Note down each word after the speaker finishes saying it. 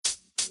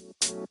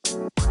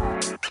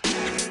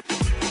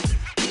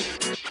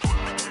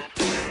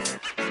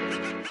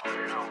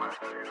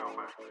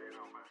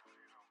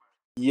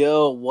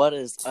Yo, what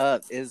is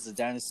up? It is the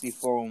Dynasty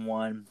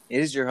 411. It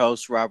is your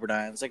host, Robert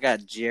Iams. I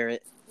got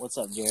Jarrett. What's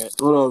up, Jarrett?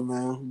 What up,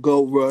 man?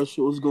 Goat Rush.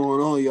 What's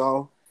going on,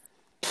 y'all?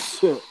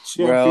 Bro, I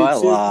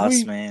Championship lost,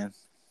 week. man.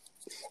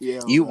 Yeah,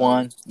 You man.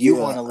 won. You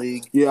won a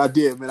league. Yeah, I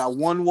did, man. I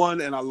won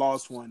one and I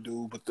lost one,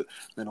 dude. But the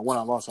one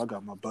I lost, I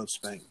got my butt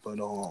spanked. But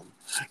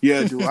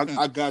yeah, dude, I got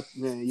I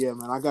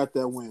got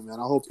that win, man.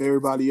 I hope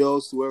everybody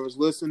else, whoever's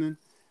listening,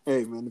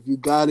 hey, man, if you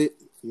got it,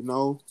 I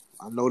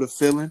know the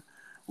feeling.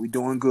 We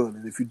doing good,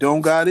 and if you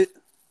don't got it,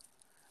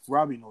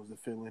 Robbie knows the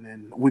feeling,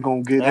 and we're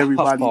gonna get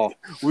everybody.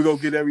 We're gonna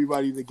get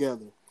everybody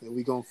together, and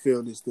we're gonna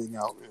fill this thing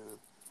out, man.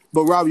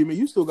 But Robbie, man,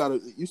 you still gotta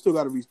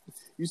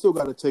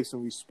take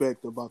some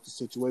respect about the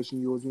situation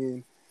you was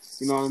in.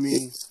 You know what I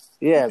mean?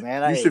 Yeah,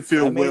 man. You should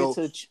feel I well.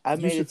 I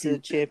made it to the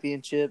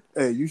championship.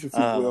 Hey, you should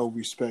feel well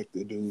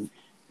respected, dude.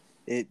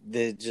 If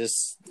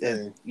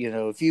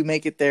you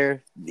make it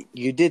there,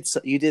 you did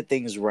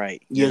things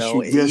right.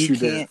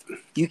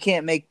 You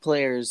can't make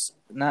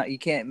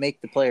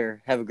the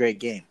player have a great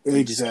game.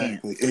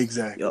 Exactly.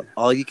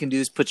 All you can do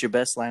is put your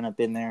best lineup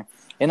in there,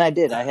 and I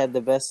did. I had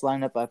the best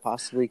lineup I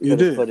possibly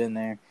could have put in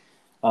there.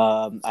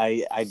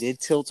 I did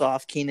tilt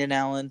off Keenan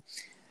Allen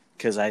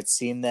because I'd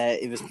seen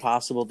that it was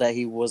possible that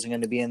he wasn't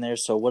going to be in there.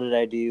 So what did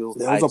I do?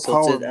 That was a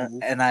power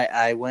move. And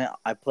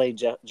I played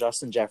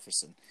Justin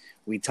Jefferson.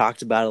 We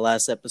talked about it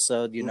last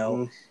episode,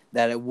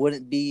 that it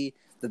wouldn't be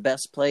the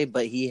best play,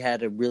 but he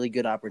had a really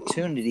good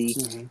opportunity,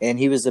 and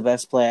he was the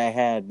best play I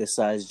had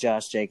besides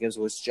Josh Jacobs,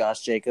 which Josh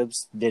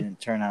Jacobs didn't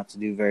turn out to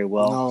do very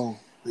well. No,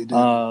 he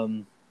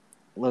didn't.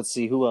 Let's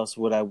see, who else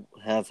would I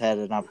have had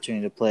an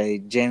opportunity to play?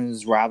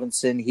 James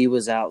Robinson, he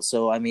was out,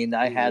 so, I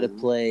had to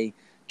play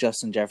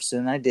Justin Jefferson,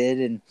 and I did.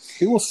 And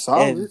he was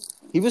solid.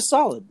 He was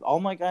solid. All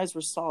my guys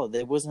were solid.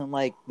 It wasn't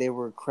like they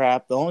were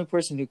crap. The only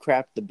person who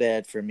crapped the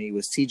bed for me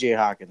was T.J.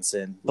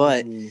 Hawkinson.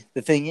 But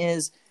the thing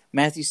is,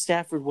 Matthew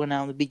Stafford went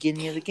out in the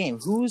beginning of the game.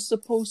 Who was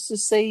supposed to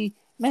say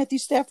Matthew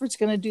Stafford's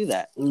going to do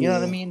that? You know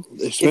what I mean?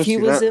 Especially if he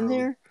was in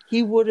there,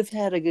 he would have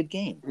had a good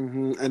game.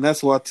 And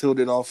that's why I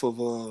tilted off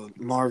of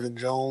Marvin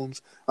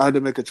Jones. I had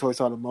to make a choice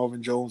out of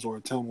Marvin Jones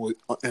or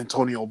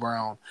Antonio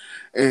Brown.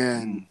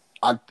 And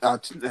I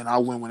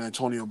went with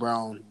Antonio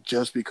Brown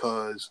just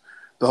because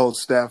the whole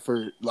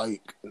Stafford, I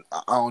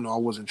don't know, I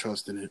wasn't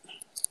trusting it.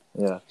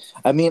 Yeah.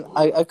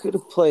 I could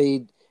have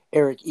played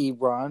Eric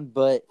Ebron,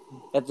 but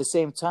at the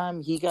same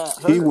time, he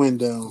got hurt. He went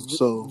down,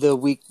 so the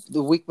week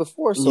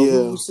before. So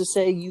who's to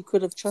say you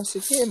could have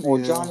trusted him or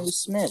Johnny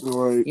Smith?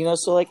 Right.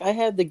 So I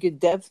had the good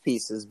depth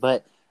pieces,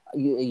 but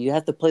you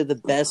have to play the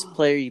best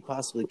player you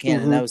possibly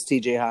can, and that was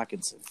T.J.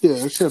 Hawkinson.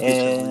 Yeah, it should be.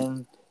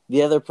 And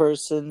the other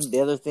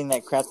thing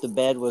that crapped the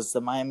bed was the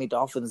Miami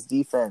Dolphins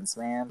defense.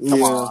 Man,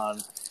 come on.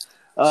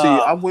 See,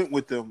 I went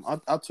with them.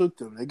 I took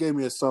them. They gave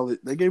me a solid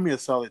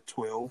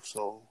 12.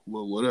 So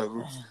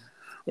whatever.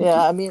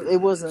 Yeah,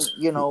 it wasn't,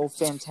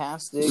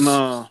 fantastic.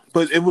 Nah,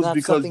 but it was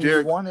because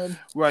Derek wanted.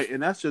 Right,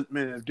 and that's just,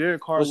 man, if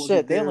Derek Carr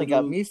wasn't they there, only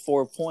got me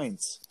 4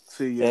 points.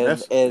 See,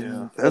 that's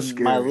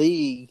scary. My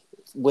league,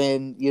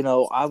 when,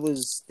 I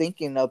was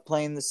thinking of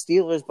playing the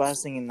Steelers, but I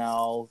was thinking,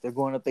 no, they're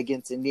going up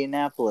against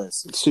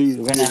Indianapolis. See,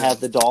 we're going to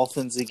have the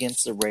Dolphins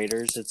against the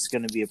Raiders. It's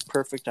going to be a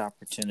perfect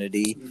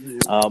opportunity.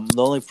 The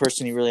only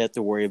person you really have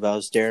to worry about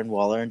is Darren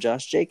Waller and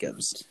Josh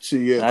Jacobs.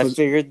 See, I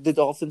figured the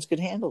Dolphins could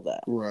handle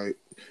that. Right.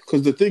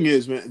 Because the thing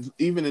is, man,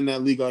 even in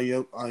that league I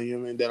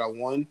am in that I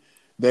won,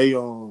 they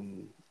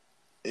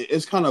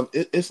it's kind of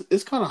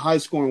high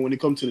scoring when it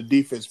comes to the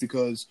defense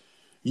because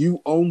you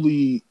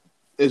only,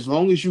 as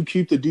long as you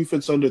keep the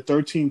defense under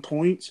 13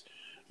 points,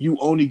 you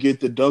only get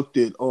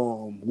deducted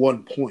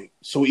 1 point.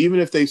 So even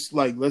if they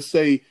let's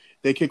say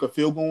they kick a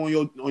field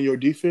goal on your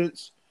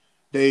defense,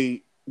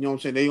 you know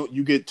what I'm saying,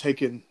 you get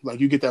taken,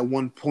 you get that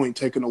 1 point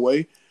taken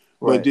away.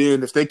 Right. But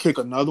then if they kick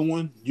another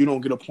one, you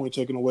don't get a point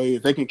taken away.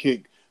 If they can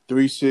kick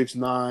 3, 6,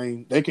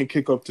 9, they can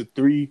kick up to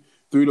 3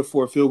 to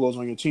 4 field goals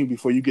on your team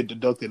before you get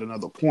deducted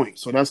another point.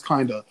 So that's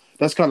kind of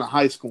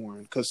high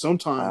scoring because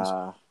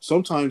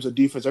sometimes a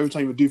defense, every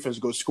time your defense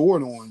goes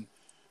scored on,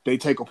 they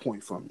take a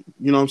point from you.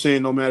 You know what I'm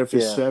saying? No matter if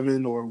it's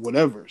 7 or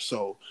whatever.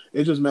 So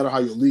it just matter how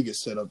your league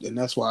is set up, and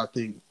that's why I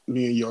think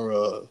me and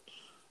your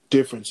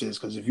difference is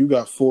because if you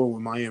got 4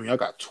 with Miami, I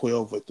got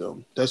 12 with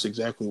them. That's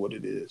exactly what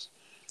it is.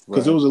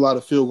 Because there was a lot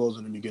of field goals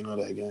in the beginning of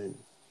that game.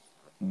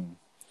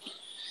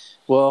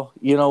 Well,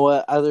 you know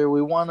what? Either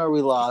we won or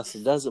we lost.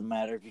 It doesn't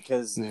matter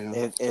because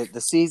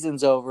the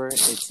season's over.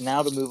 It's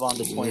now to move on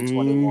to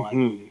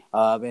 2021.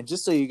 And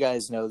just so you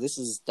guys know, this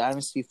is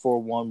Dynasty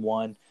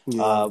 411.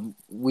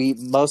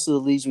 Most of the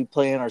leagues we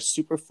play in are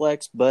super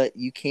flex, but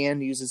you can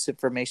use this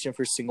information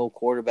for single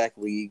quarterback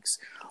leagues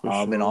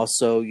and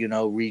also,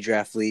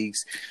 redraft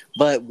leagues.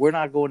 But we're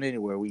not going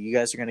anywhere. You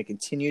guys are going to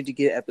continue to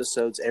get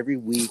episodes every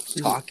week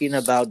talking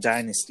about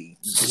Dynasty,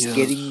 just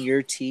getting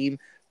your team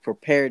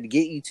prepared to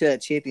get you to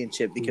that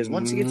championship because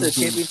once you get to the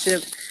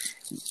championship,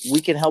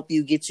 we can help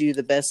you get you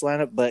the best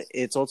lineup, but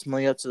it's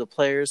ultimately up to the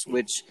players,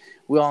 which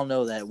we all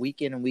know that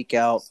week in and week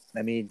out.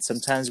 I mean,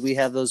 sometimes we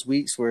have those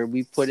weeks where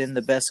we put in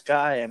the best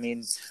guy. I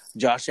mean,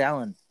 Josh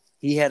Allen,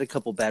 he had a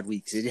couple bad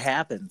weeks. It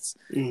happens,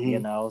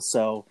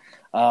 So,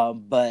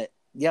 but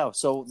yeah.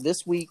 So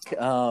this week,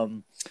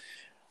 I'm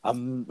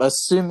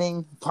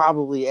assuming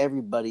probably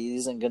everybody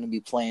isn't going to be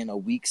playing a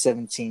Week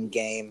 17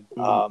 game.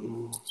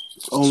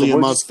 Only in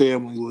my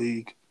family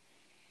league.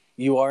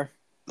 You are?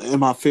 I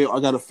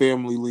got a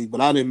family league, but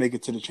I didn't make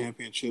it to the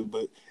championship.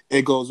 But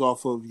it goes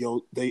off of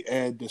they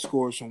add the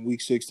scores from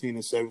Week 16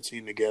 and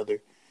 17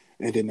 together,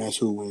 and then that's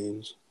who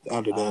wins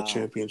out of that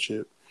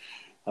championship.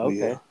 Okay,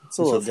 yeah, it's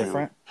a little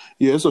different.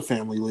 Yeah, it's a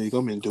family league.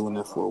 I've been doing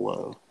that for a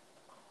while.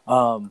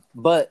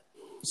 But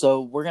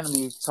so we're going to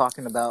be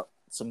talking about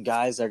some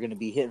guys that are going to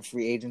be hitting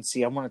free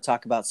agency. I want to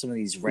talk about some of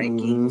these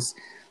rankings.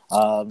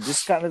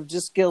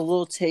 Just get a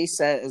little taste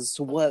as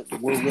to what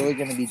we're really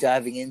going to be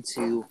diving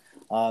into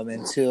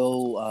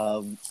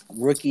until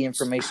rookie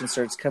information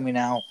starts coming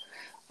out.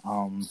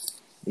 Real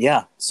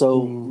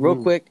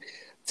quick,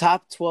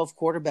 top 12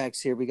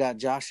 quarterbacks here. We got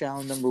Josh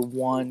Allen number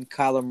 1,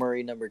 Kyler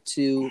Murray number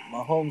 2,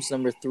 Mahomes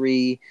number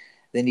 3.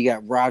 Then you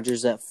got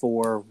Rodgers at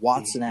 4,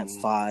 Watson at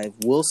 5,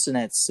 Wilson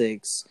at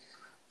 6,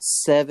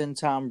 7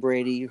 Tom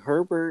Brady,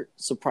 Herbert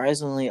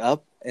surprisingly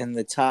up in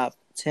the top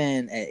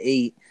 10 at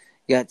 8.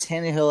 You got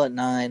Tannehill at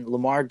 9,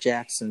 Lamar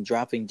Jackson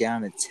dropping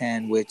down at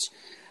 10, which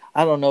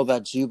I don't know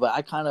about you, but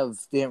I kind of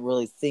didn't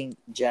really think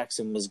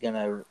Jackson was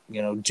gonna,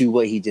 do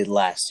what he did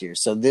last year.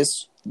 So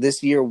this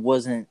year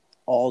wasn't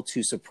all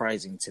too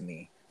surprising to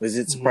me. Was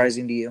it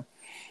surprising to you?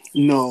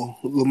 No,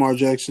 Lamar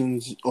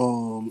Jackson's.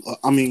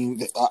 I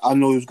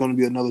know it's going to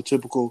be another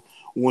typical.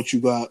 Once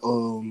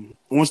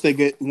they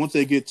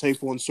get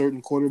tape on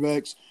certain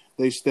quarterbacks,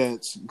 their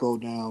stats go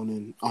down,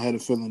 and I had a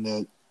feeling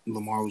that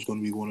Lamar was going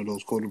to be one of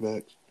those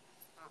quarterbacks.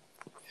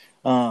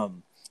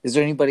 Is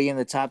there anybody in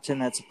the top 10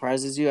 that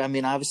surprises you? I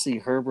mean, obviously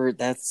Herbert,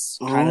 that's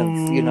kind of,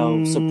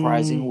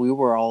 surprising. We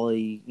were all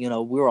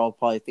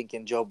probably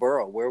thinking Joe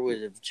Burrow. Where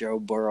would have Joe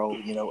Burrow,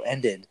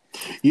 ended?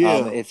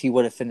 Yeah. If he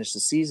would have finished the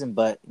season,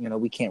 but,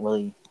 we can't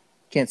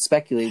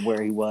speculate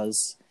where he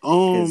was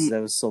because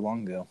that was so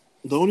long ago.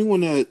 The only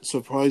one that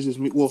surprises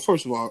me, well,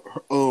 first of all,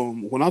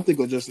 when I think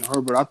of Justin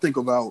Herbert, I think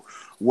about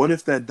what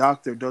if that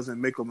doctor doesn't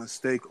make a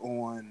mistake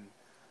on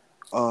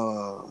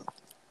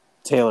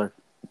Taylor.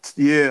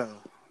 Yeah.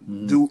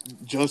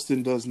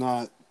 Justin does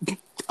not.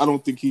 I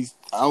don't think he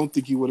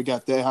would have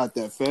got that hot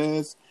that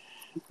fast.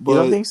 But you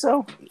don't think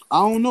so? I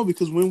don't know,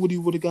 because when would he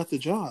would have got the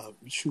job?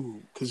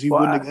 Shoot, because he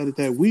wouldn't have got it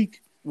that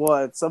week.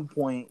 Well, at some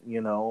point,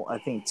 I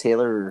think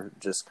Taylor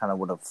just kind of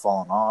would have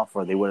fallen off,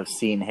 or they would have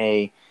seen,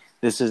 hey,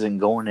 this isn't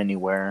going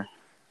anywhere.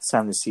 It's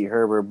time to see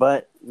Herbert.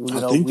 But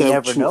we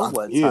never know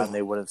what time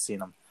they would have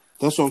seen him.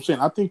 That's what I'm saying.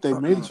 I think they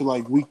made it to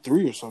like week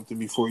 3 or something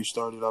before he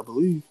started, I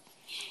believe.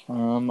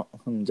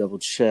 Let me double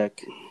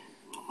check.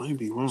 Might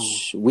be wrong.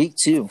 Week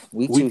 2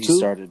 he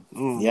started.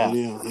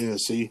 Yeah.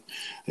 See,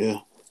 yeah.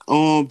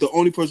 The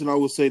only person I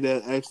would say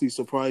that actually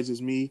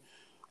surprises me,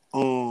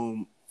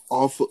 only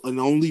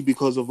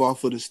because of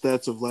off of the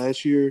stats of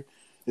last year,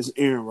 is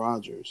Aaron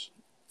Rodgers.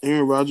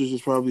 Aaron Rodgers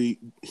is probably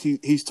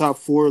he's top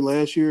 4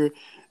 last year.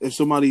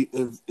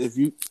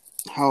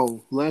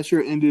 How last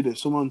year ended, if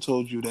someone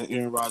told you that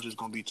Aaron Rodgers is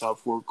going to be top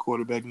 4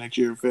 quarterback next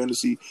year in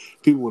fantasy,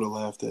 people would have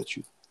laughed at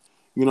you.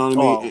 You know what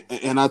I mean?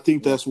 And I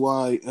think that's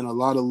why in a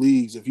lot of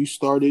leagues, if you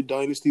started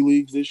Dynasty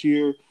leagues this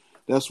year,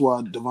 that's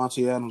why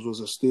Devontae Adams was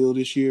a steal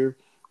this year,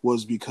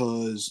 was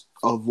because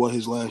of what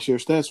his last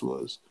year's stats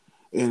was.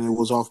 And it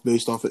was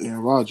based off of Aaron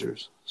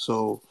Rodgers.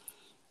 So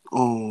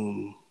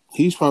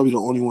he's probably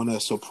the only one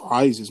that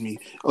surprises me,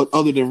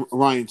 other than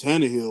Ryan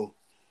Tannehill,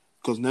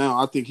 because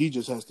now I think he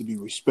just has to be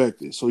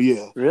respected. So,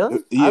 yeah.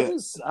 Really? Yeah.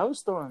 I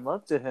was throwing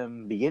love to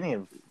him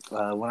beginning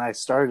of when I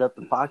started up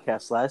the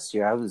podcast last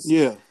year.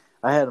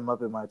 I had him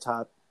up in my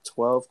top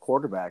 12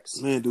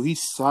 quarterbacks. Man, dude,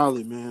 he's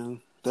solid,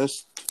 man.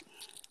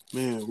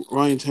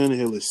 Ryan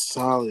Tannehill is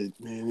solid,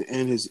 man.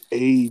 And his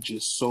age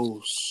is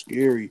so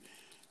scary.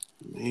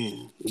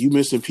 Man, you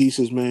missing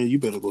pieces, man. You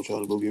better go try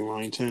to go get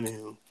Ryan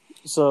Tannehill.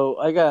 So,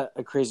 I got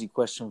a crazy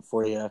question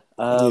for you.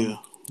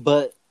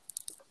 But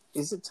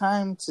is it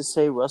time to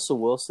say Russell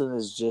Wilson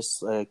is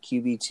just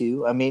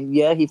QB2? I mean,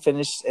 yeah, he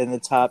finished in the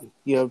top,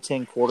 10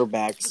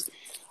 quarterbacks.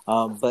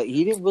 But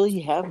he didn't really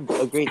have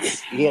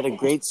he had a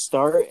great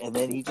start, and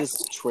then he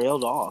just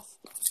trailed off.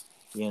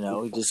 He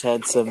just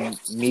had some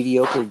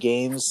mediocre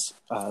games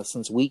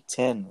since week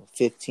 10,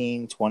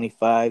 15,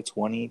 25,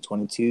 20,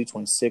 22,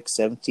 26,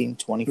 17,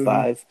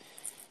 25.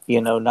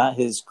 Not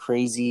his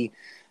crazy,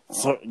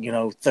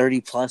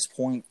 30-plus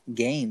point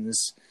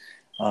games.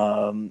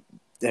 I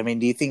mean,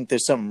 do you think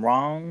there's something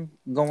wrong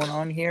going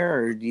on here,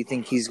 or do you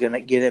think he's going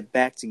to get it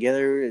back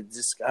together?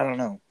 I don't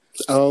know.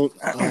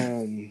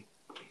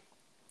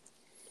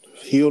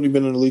 He only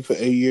been in the league for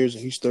 8 years,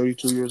 and he's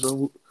 32 years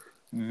old.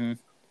 Mm-hmm.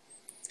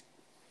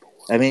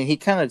 I mean, he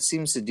kind of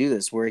seems to do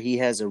this where he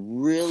has a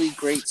really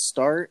great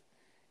start,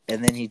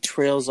 and then he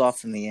trails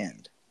off in the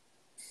end.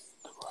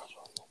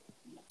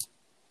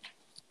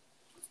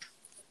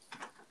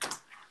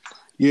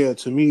 Yeah,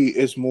 to me,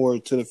 it's more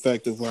to the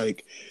fact of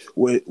like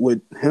with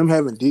him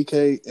having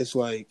DK, it's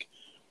like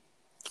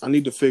I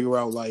need to figure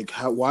out like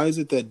why is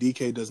it that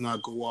DK does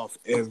not go off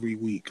every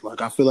week?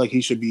 Like I feel like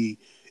he should be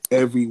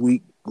every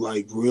week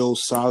like real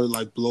solid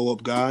like blow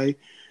up guy,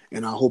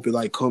 and I hope it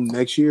like come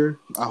next year.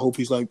 I hope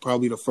he's like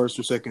probably the first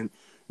or second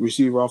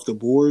receiver off the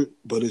board,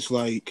 but it's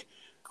like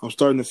I'm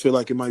starting to feel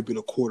like it might be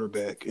the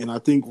quarterback, and I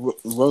think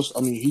Russ.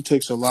 I mean, he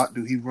takes a lot.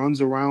 He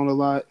runs around a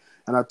lot.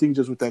 And I think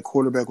just with that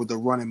quarterback with the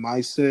running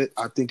mindset,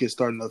 I think it's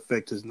starting to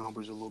affect his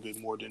numbers a little bit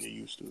more than it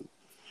used to.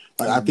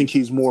 Like I think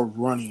he's more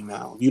running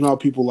now. You know how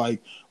people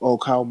like, oh,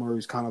 Kyle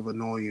Murray's kind of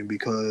annoying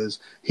because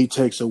he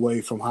takes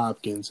away from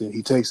Hopkins and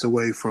he takes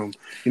away from,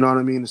 you know what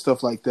I mean, and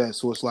stuff like that.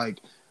 So it's like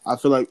I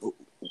feel like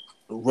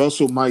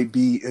Russell might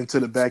be into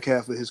the back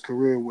half of his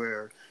career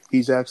where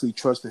he's actually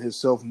trusting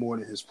himself more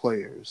than his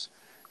players.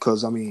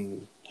 Because I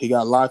mean, he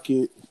got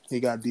Lockett, he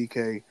got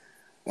DK.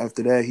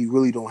 After that, he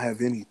really don't have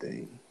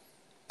anything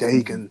that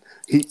he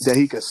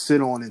can sit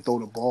on and throw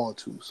the ball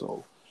to.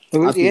 So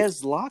he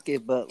has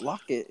Lockett, but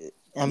Lockett,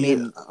 I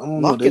mean,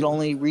 Lockett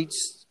only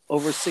reached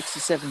over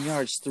 67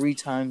 yards 3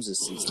 times this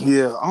season.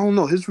 Yeah, I don't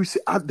know his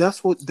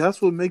that's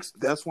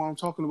why I'm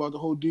talking about the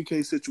whole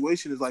DK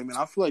situation. Is like, man,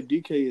 I feel like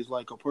DK is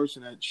like a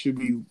person that should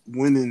be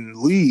winning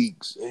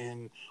leagues,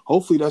 and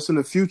hopefully that's in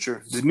the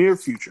future, the near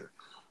future.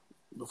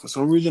 But for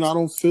some reason, I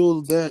don't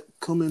feel that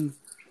coming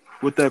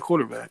with that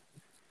quarterback.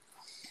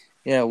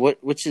 Yeah,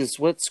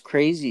 what's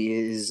crazy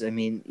is, I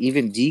mean,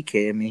 even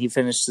DK, I mean, he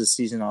finished the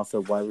season off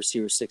at wide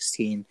receiver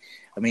 16.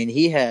 I mean,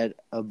 he had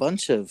a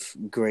bunch of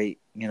great,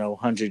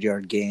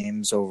 100-yard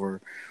games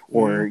or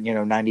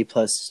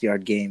 90-plus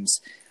yard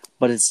games.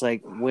 But it's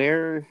like,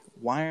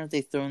 why aren't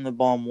they throwing the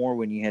ball more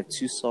when you have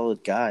 2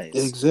 solid guys?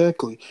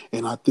 Exactly.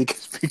 And I think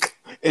it's because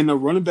in the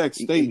running back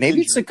state.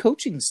 Maybe it's the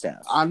coaching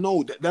staff. I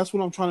know. That's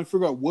what I'm trying to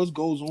figure out, what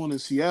goes on in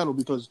Seattle,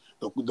 because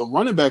the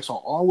running backs are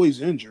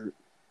always injured.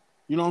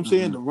 You know what I'm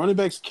saying? The running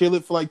backs kill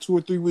it for like 2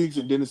 or 3 weeks,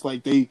 and then it's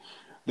like they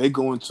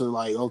go into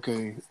like,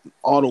 okay,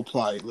 auto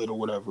pilot or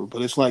whatever.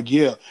 But it's like,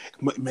 yeah,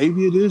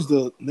 maybe it is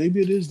the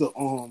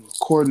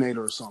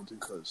coordinator or something,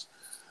 because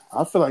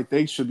I feel like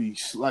they should be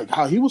like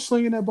how he was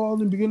slinging that ball in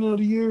the beginning of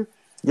the year.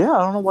 Yeah, I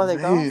don't know why they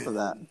got off for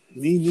that.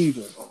 Me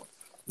neither.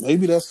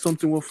 Maybe that's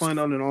something we'll find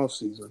out in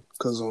offseason,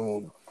 because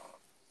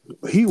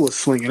he was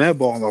slinging that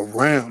ball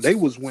around. They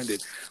was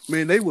winded.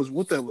 Man, they was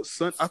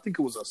I think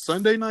it was a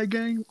Sunday night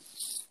game.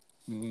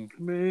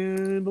 Mm-hmm.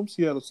 Man, them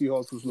Seattle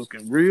Seahawks was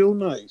looking real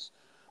nice.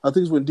 I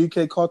think it's when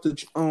DK caught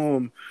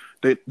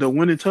the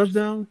winning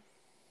touchdown.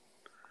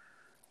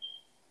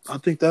 I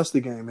think that's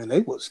the game, man. They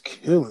was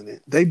killing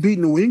it. They beat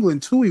New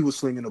England too. He was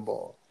slinging the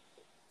ball.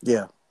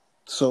 Yeah.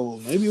 So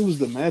maybe it was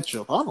the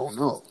matchup. I don't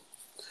know,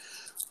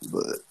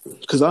 but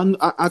because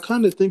I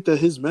kind of think that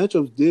his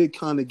matchups did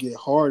kind of get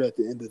hard at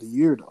the end of the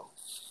year, though.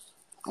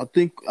 I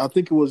think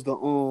it was the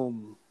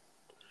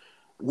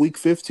week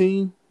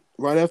 15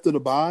 right after the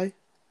bye.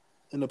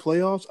 In the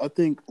playoffs, I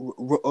think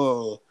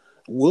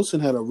Wilson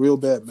had a real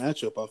bad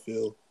matchup, I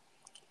feel.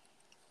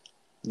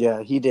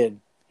 Yeah, he did.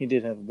 He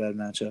did have a bad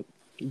matchup.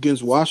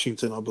 Against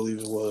Washington, I believe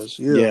it was.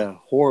 Yeah,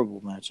 horrible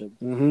matchup.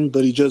 Mm-hmm.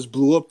 But he just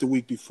blew up the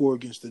week before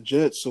against the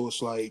Jets, so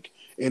it's like,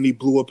 and he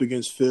blew up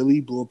against Philly,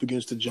 blew up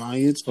against the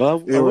Giants.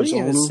 Well, I wouldn't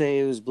even say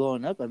it was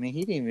blowing up. I mean,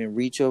 he didn't even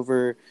reach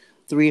over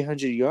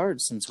 300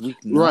 yards since week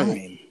 9.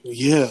 Right.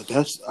 Yeah,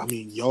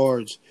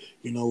 yards.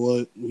 You know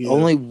what? Yeah.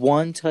 Only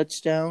 1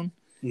 touchdown.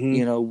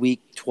 Mm-hmm.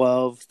 Week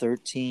 12,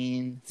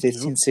 13,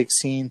 15,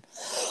 16.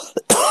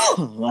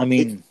 I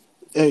mean,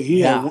 hey,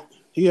 he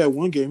had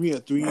one game. He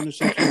had 3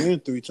 interceptions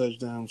and 3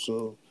 touchdowns,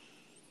 so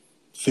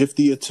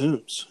 50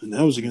 attempts, and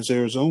that was against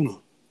Arizona.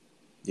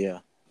 Yeah.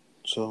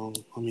 So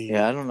I mean,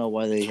 I don't know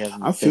why they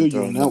haven't. I feel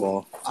you on that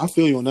one. I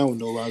feel you on that one,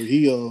 though,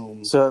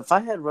 Robbie. So if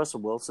I had Russell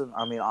Wilson,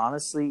 I mean,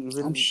 honestly,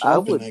 I'm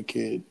shopping that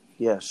kid.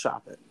 Yeah,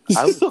 shop it.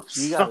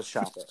 You gotta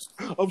shop it.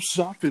 I'm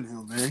shopping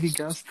him, man. He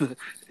got to.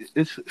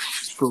 It's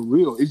for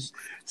real. It's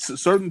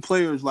certain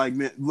players like,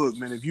 man. Look,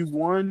 man. If you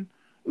won,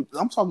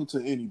 I'm talking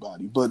to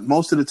anybody, but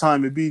most of the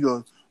time it be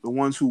the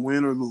ones who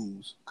win or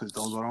lose, because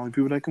those are the only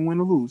people that can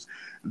win or lose.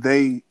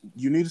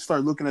 You need to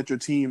start looking at your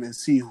team and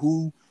see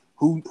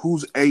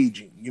who's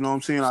aging. You know what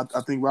I'm saying?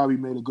 I think Robbie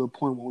made a good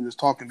point when we was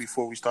talking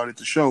before we started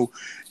the show,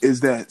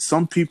 is that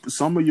some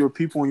of your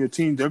people on your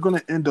team, they're going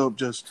to end up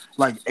just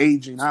like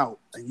aging out,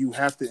 and you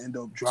have to end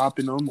up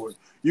dropping them, or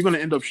you're going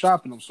to end up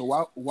shopping them.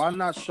 So why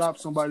not shop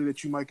somebody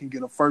that you might can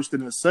get a first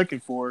and a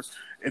second for?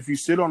 If you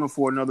sit on them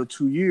for another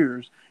 2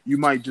 years, you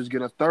might just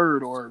get a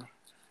third, or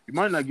you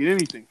might not get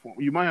anything for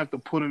them. You might have to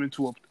put them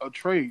into a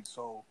trade.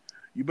 So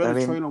you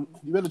better trade them.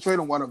 You better trade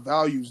them while the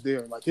value's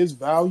there. Like his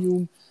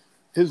value,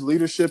 his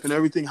leadership and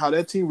everything, how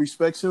that team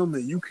respects him,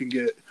 then you can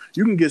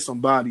get some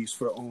bodies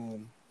for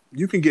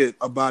you can get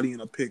a body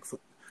and a pick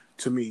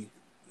to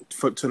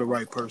the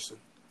right person.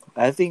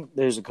 I think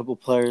there's a couple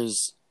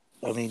players.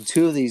 I mean,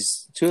 two of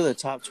the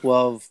top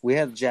 12. We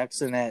had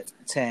Jackson at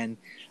 10.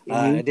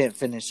 I didn't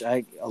finish.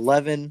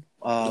 11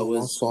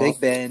 was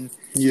Big Ben.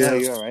 Yeah,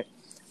 you're all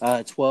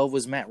right. 12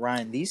 was Matt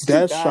Ryan. These two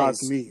guys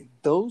shocked me.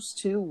 those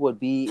two would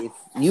be, if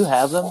you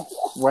have them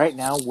right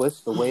now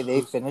with the way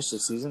they finished the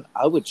season,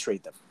 I would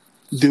trade them.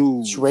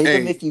 Dude, trade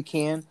them if you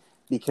can,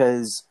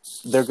 because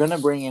they're going to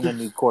bring in a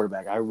new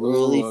quarterback. I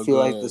really feel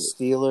like the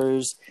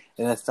Steelers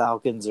and the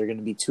Falcons are going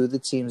to be two of the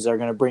teams that are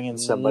going to bring in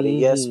somebody.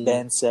 Yes,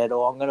 Ben said,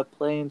 I'm going to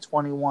play in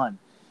 21.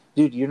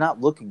 Dude, you're not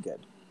looking good.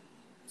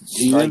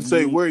 He didn't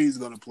say where he's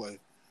going to play.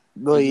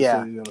 Well,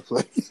 yeah. He's gonna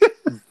play.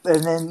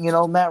 And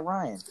then, Matt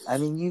Ryan. I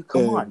mean,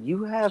 come on.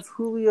 You have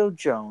Julio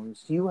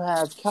Jones. You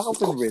have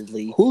Calvin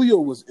Ridley. Julio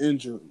was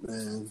injured,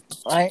 man.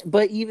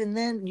 But even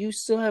then, you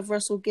still have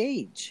Russell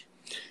Gage.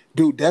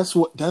 Dude,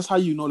 that's how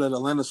you know that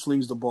Atlanta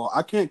slings the ball.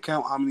 I can't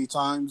count how many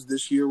times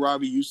this year,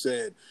 Robbie, you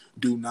said,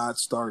 do not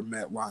start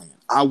Matt Ryan.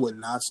 I would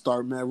not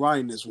start Matt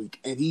Ryan this week.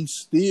 And he's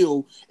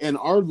still, in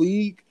our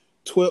league,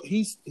 12.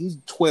 He's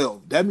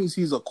 12. That means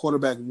he's a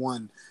quarterback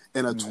 1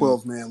 in a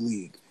 12-man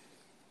league.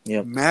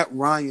 Yep. Matt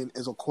Ryan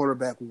is a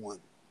quarterback 1.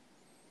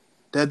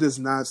 That does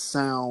not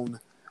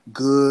sound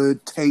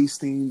good,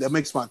 tasting. That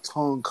makes my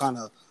tongue kind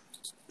of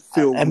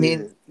feel weird.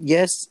 mean,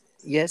 yes,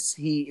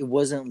 it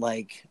wasn't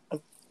like...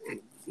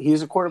 He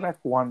was a quarterback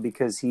 1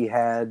 because he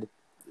had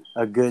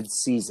a good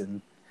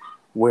season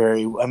where,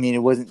 it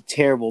wasn't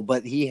terrible,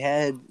 but he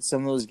had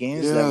some of those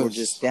games that were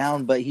just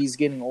down, but he's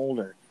getting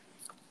older,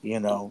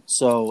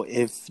 So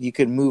if you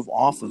could move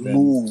off of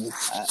him,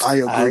 I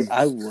agree.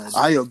 I would.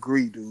 I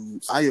agree,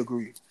 dude. I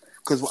agree.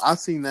 Because I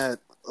seen that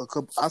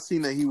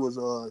he was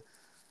a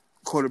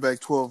quarterback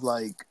 12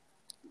 like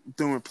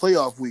during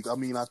playoff week. I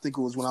think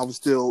it was when I was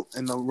still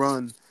in the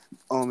run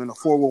in the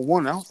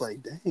 4-1. I was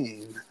like,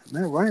 dang,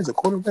 Matt Ryan's a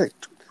quarterback.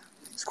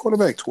 He's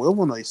quarterback 12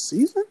 on a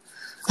season?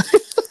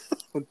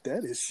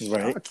 That is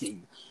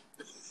shocking.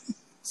 Right.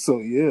 So,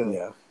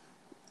 yeah.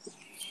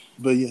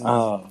 But,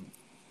 yeah.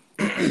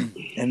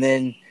 And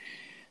then,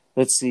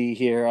 let's see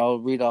here. I'll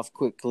read off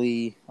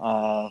quickly.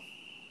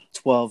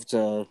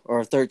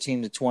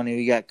 13 to 20.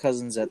 We got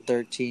Cousins at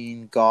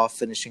 13, Goff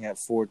finishing at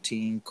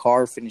 14,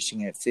 Carr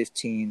finishing at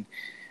 15,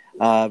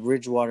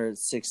 Bridgewater at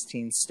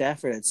 16,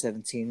 Stafford at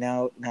 17.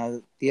 Now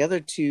the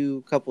other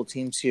couple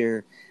teams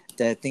here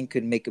that I think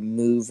could make a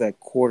move at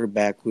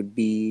quarterback would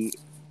be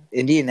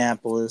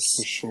Indianapolis,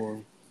 for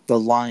sure, the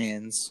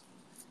Lions,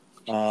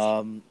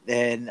 and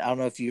I don't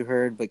know if you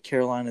heard, but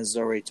Carolina is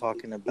already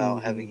talking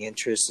about having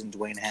interest in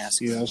Dwayne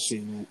Haskins. Yeah, I've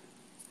seen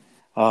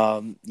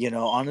that.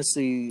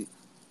 Honestly,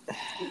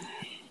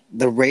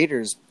 the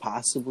Raiders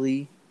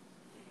possibly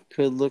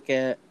could look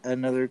at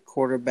another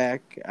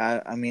quarterback. I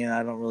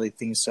don't really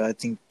think so. I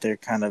think they're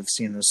kind of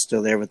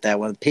still there with that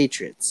one.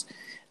 Patriots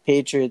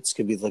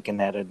could be looking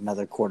at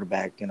another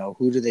quarterback.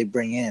 Who do they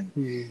bring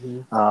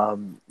in?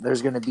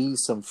 There's going to be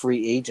some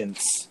free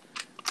agents,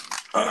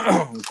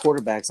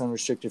 quarterbacks,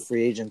 unrestricted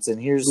free agents,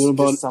 and here's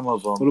some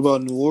of them. What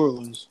about New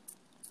Orleans?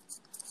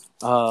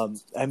 Teddy.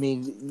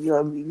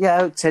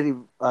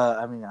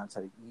 Not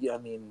Teddy.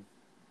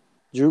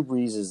 Drew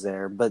Brees is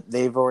there, but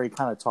they've already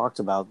kind of talked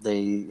about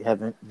they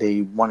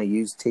want to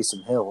use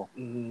Taysom Hill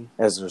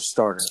as their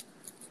starter.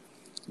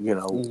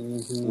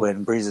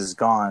 When Brees is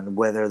gone,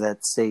 whether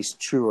that stays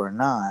true or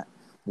not,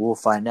 we'll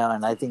find out.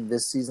 And I think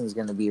this season is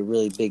going to be a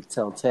really big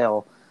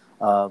telltale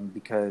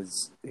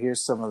because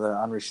here's some of the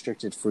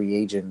unrestricted free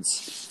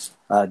agents: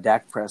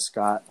 Dak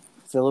Prescott,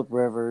 Phillip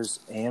Rivers,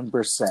 and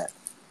Brissett.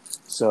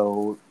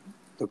 So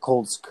the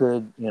Colts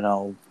could,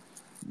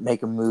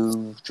 make a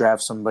move,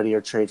 draft somebody,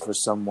 or trade for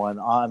someone.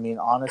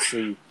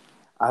 Honestly,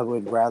 I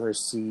would rather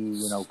see,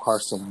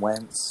 Carson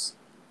Wentz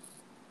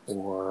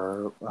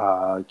or,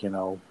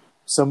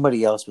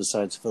 somebody else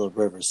besides Phillip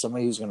Rivers,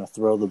 somebody who's going to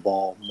throw the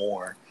ball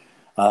more.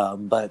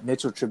 But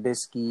Mitchell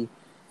Trubisky,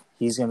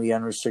 he's going to be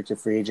unrestricted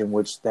free agent,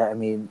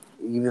 even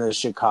the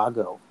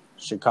Chicago,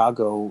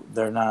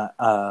 they're not,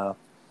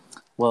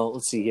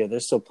 let's see here.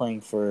 They're still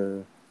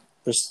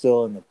they're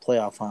still in the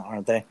playoff hunt,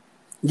 aren't they?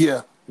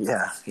 Yeah.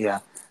 Yeah.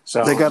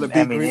 So they got to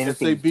beat Green. If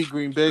they beat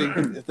Green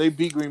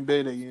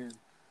Bay, they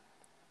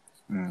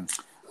in.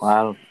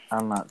 Well,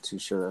 I'm not too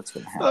sure that's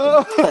going to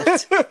happen.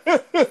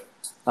 But,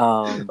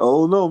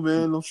 oh no,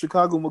 man! Those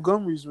Chicago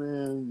Montgomerys,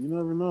 man. You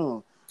never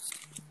know.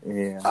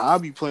 Yeah, I'll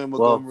be playing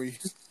Montgomery.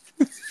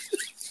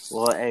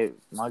 Well, hey,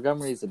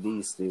 Montgomery's a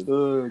beast, dude.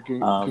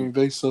 Green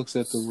Bay sucks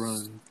at the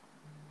run.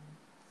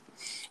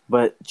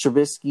 But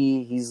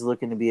Trubisky, he's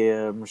looking to be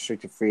a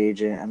restricted free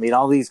agent.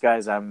 All these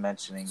guys I'm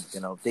mentioning,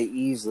 they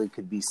easily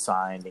could be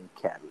signed and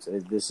kept.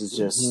 This is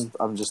just,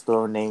 I'm just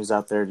throwing names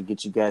out there to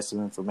get you guys some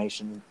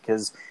information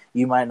because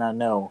you might not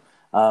know.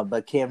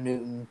 But Cam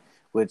Newton,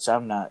 which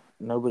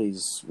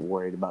nobody's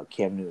worried about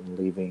Cam Newton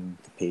leaving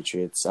the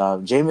Patriots.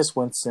 Jameis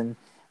Winston,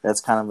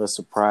 that's kind of a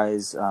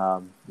surprise.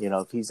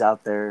 If he's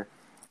out there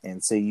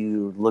and say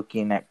you're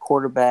looking at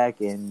quarterback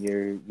and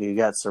you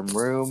got some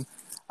room,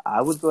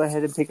 I would go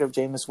ahead and pick up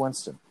Jameis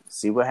Winston.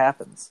 See what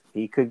happens.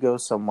 He could go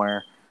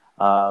somewhere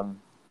and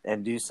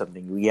do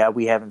something. Yeah,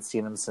 we haven't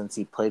seen him since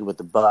he played with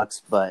the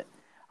Bucs, but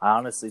I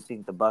honestly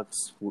think the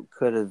Bucs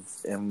could have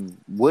and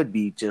would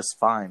be just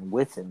fine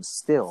with him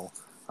still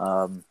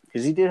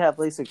because he did have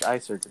LASIK eye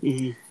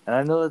surgery. And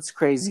I know that's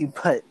crazy,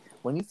 but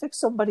when you fix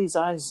somebody's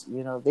eyes,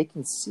 they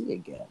can see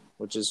again,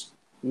 which is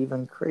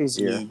even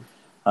crazier.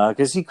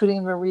 Because he couldn't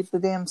even read the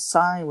damn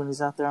sign when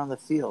he's out there on the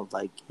field.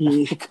 Like,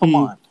 come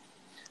on.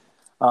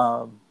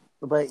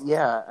 But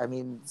yeah, I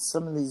mean,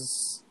 some of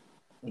these,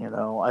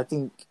 I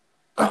think,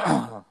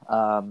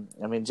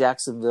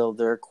 Jacksonville,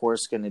 they're of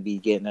course going to be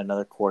getting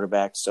another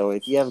quarterback. So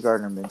if you have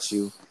Gardner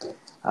Minshew,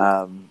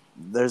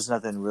 there's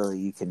nothing really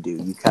you can do.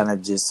 You kind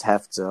of just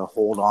have to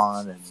hold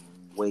on and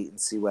wait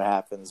and see what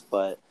happens.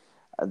 But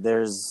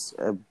there's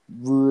a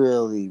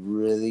really,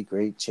 really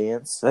great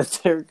chance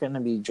that they're going to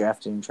be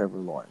drafting Trevor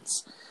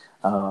Lawrence.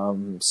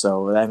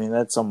 So, I mean,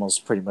 that's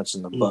almost pretty much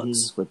in the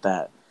books with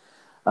that.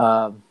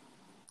 I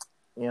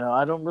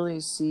don't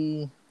really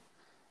see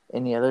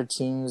any other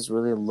teams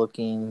really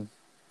looking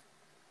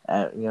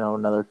at,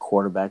 another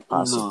quarterback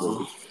possibly.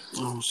 No,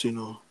 I don't see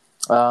no.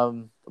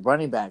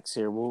 Running backs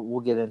here. We'll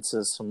get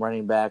into some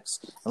running backs.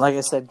 And like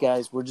I said,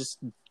 guys, we're just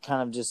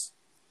kind of just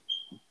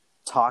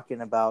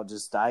talking about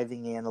just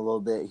diving in a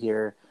little bit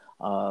here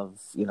of,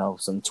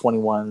 some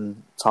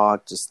 21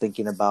 talk, just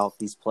thinking about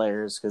these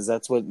players, because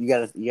that's what you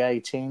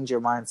gotta change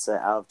your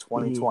mindset out of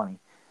 2020.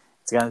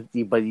 It's gonna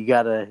be, but you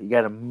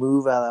gotta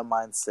move out of that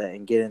mindset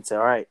and get into,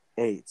 all right,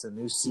 hey, it's a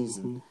new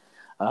season.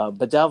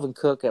 But Dalvin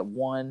Cook at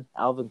 1,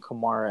 Alvin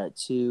Kamara at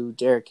 2,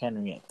 Derrick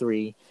Henry at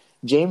 3,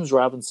 James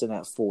Robinson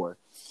at 4.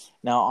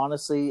 Now,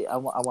 honestly, I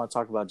want to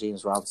talk about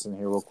James Robinson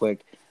here real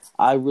quick.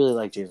 I really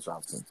like James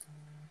Robinson.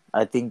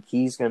 I think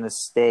he's going to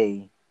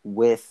stay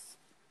with.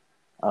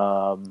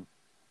 I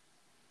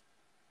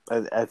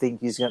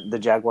think the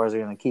Jaguars are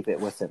going to keep it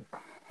with him.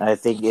 I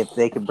think if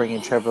they can bring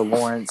in Trevor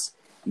Lawrence,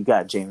 you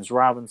got James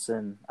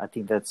Robinson. I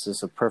think that's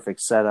just a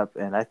perfect setup,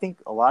 and I think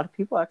a lot of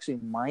people actually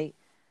might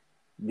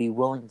be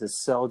willing to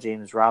sell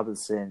James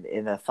Robinson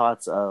in the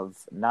thoughts of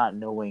not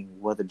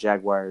knowing what the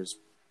Jaguars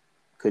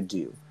could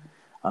do.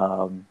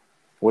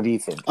 What do you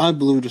think? I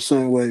believe the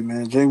same way,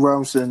 man. James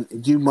Robinson,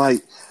 you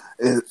might,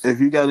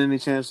 if you got any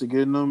chance to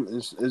get him,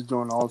 it's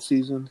during the off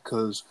season,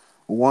 because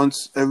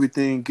once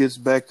everything gets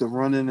back to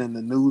running and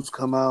the news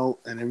come out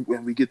and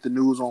we get the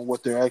news on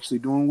what they're actually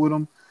doing with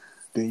him,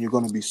 then you're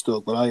going to be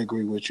stuck. But I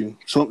agree with you.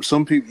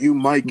 Some people, you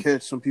might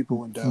catch some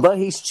people in doubt. But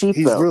he's cheap,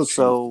 he's though. Real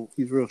cheap.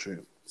 He's real cheap.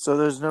 So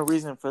there's no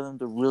reason for them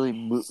to really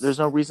move. There's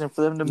no reason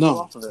for them to move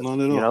off of it. None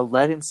at all.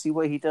 Let him see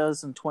what he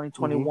does in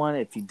 2021.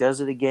 If he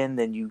does it again,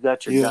 then you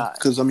got your guy.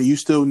 Because you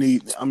still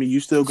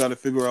got to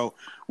figure out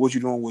what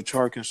you're doing with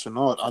Chark and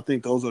Shenault. I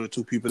think those are the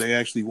two people they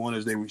actually want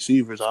as their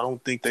receivers. I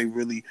don't think they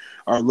really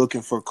are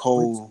looking for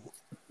Cole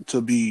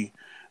to be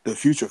the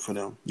future for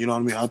them. You know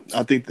what I mean?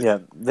 I think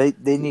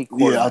they need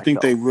quarterback. Yeah, I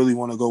think they really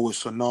want to go with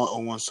Shenault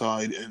on one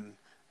side and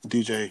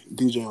DJ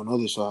on the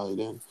other side.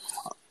 And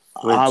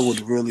I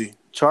would really.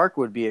 Chark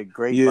would be a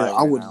great. Yeah,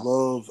 I would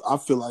love. I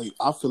feel like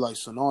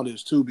Shenault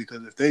is too,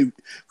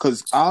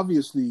 because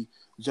obviously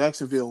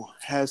Jacksonville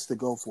has to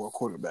go for a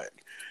quarterback,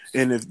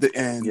 and if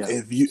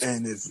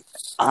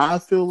I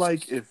feel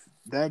like if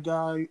that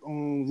guy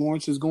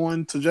Lawrence is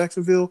going to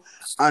Jacksonville,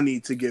 I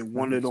need to get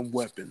one of them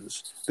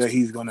weapons that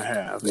he's going to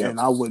have, and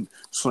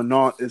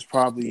Shenault is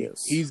probably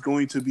he's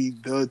going to be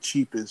the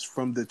cheapest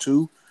from the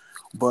two,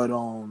 but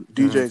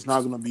DJ is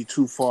not going to be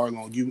too far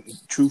along.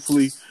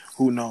 Truthfully,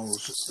 who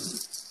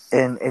knows?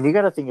 And you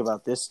got to think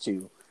about this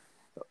too.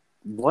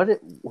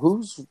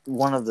 Who's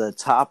one of the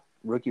top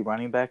rookie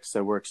running backs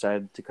that we're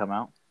excited to come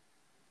out?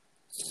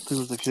 I think it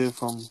was the kid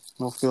from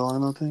North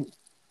Carolina. I think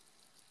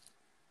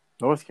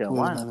North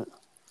Carolina.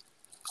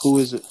 Who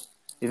is it?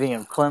 You think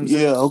of Clemson?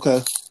 Yeah.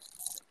 Okay.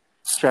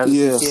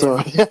 Travis.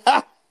 Sorry.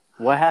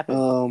 What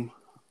happened?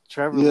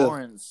 Trevor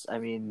Lawrence. I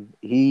mean,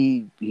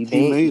 he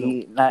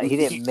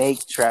didn't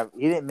make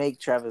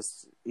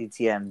Travis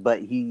Etienne,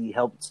 but he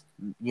helped.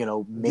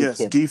 Make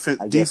him.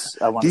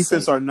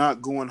 Defense are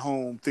not going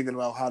home thinking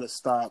about how to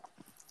stop.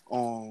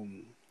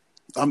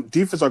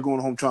 Defense are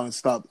going home trying to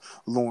stop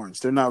Lawrence.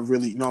 They're not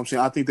really. You know what I'm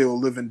saying? I think they will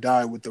live and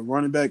die with the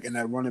running back, and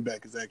that running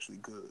back is actually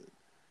good.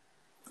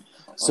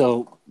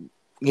 So,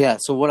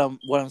 So what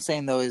I'm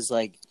saying though is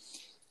like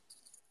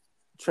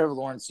Trevor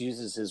Lawrence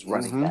uses his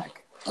running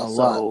back a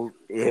lot.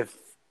 If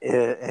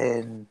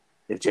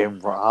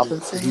James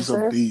Robinson, he's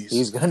a beast.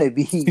 He's going to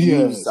be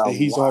used a lot.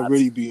 He's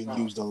already being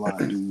used a lot,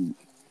 dude.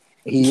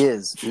 He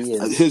is.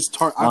 His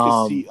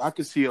I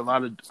could see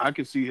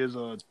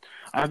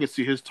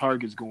his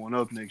targets going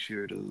up next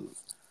year, dude.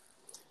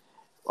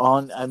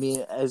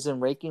 As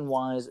in ranking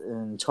wise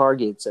and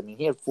targets,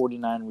 he had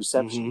 49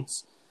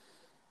 receptions.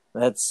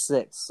 That's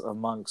 6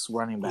 amongst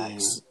running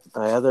backs. The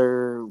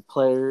other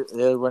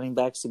running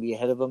backs to be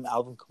ahead of him,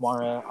 Alvin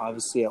Kamara,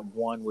 obviously at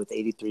 1 with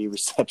 83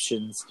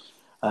 receptions.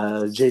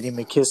 J.D.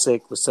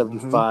 McKissick with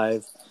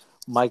 75.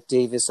 Mike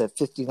Davis at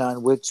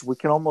 59, which we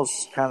can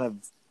almost kind of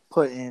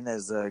put in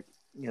as a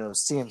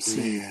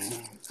CMC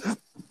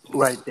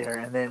right there,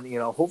 and then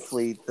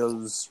hopefully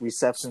those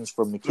receptions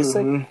from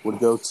McKissick would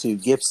go to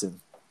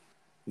Gibson,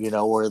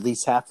 or at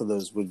least half of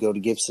those would go to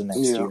Gibson next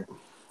year.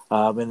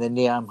 And then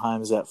Nyheim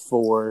Hines at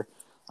 4,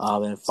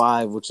 and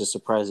 5, which is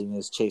surprising,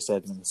 is Chase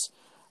Edmonds.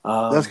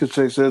 That's because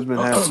Chase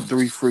Edmonds has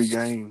 3 free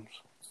games.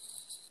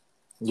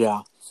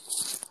 Yeah.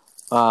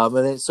 And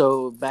then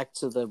so back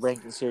to the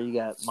rankings here. You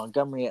got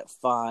Montgomery at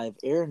 5,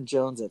 Aaron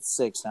Jones at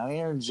 6. Now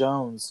Aaron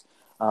Jones,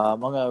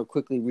 I'm gonna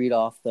quickly read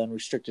off the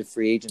unrestricted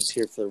free agents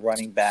here for the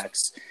running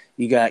backs.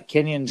 You got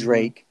Kenyon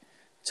Drake,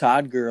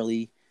 Todd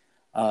Gurley,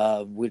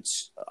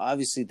 which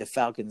obviously the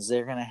Falcons,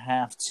 they're gonna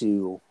have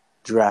to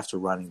draft a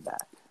running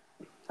back.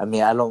 I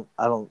mean, I don't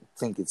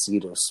think it's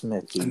Ito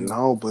Smith. Do you?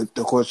 No, but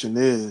the question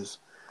is,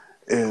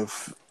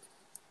 if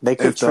They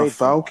could the trade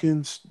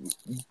Falcons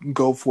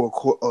go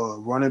for a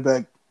running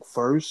back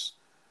first,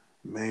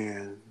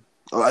 man,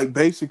 like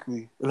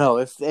basically. No,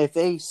 if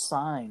they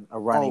sign a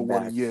running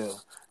back, yeah,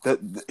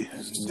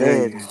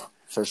 then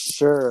for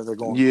sure they're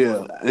going.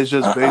 Yeah, it's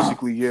just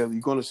basically you're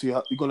gonna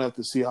have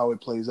to see how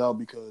it plays out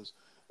because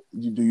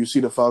do you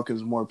see the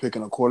Falcons more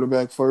picking a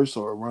quarterback first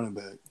or a running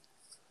back?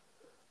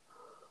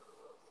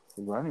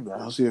 Running back.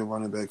 I'll see a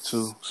running back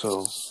too.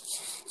 So,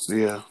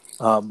 yeah.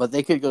 But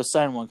they could go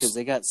sign one because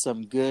they got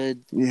some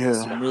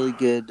really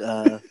good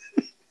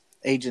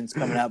agents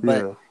coming out.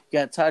 But you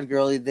got Todd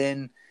Gurley,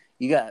 then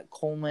you got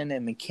Coleman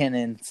and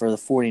McKinnon for the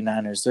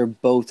 49ers. They're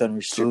both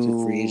unrestricted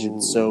free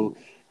agents. So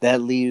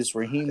that leaves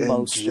Raheem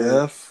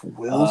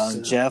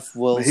Mostert, Jeff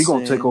Wilson. Man, he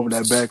gonna take over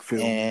that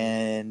backfield.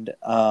 And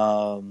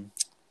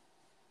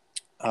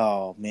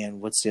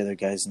what's the other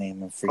guy's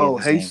name? I'm forgetting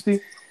his Hasty?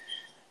 name.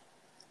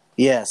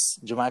 Yes,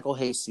 JaMychal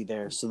Hasty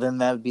there. So then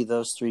that would be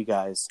those three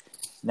guys.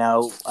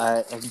 Now,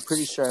 I'm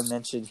pretty sure I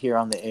mentioned here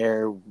on the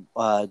air,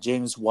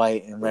 James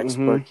White and Rex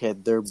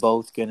Burkhead, they're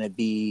both going to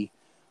be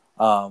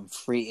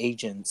free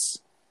agents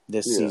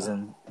this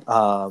season.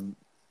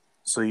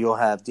 So you'll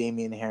have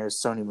Damian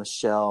Harris, Sony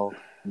Michel,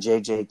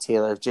 J.J.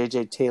 Taylor. If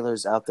J.J.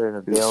 Taylor's out there and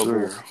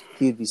available,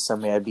 he'd be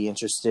somebody I'd be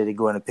interested in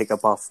going to pick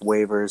up off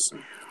waivers.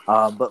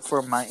 But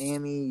for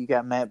Miami, you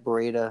got Matt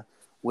Breida,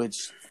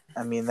 which,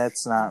 I mean,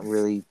 that's not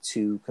really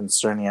too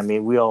concerning. I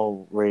mean, we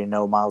already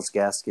know Myles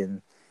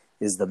Gaskin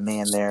is the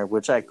man there,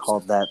 which I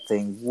called that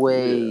thing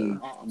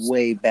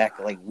way back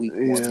like week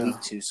 1,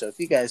 week 2. So if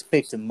you guys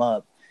picked him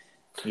up,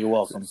 you're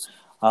welcome.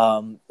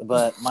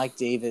 But Mike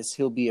Davis,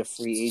 he'll be a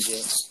free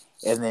agent.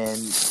 And then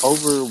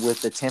over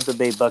with the Tampa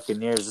Bay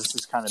Buccaneers, this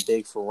is kind of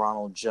big for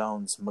Ronald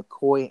Jones.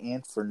 McCoy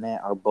and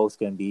Fournette are both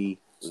going to be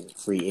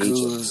free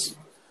agents.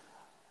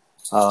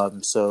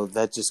 So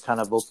that just kind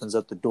of opens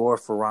up the door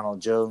for Ronald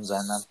Jones,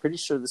 and I'm pretty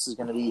sure this is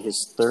going to be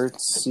his 3rd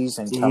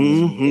season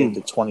coming into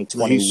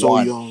 2021. He's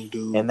so young,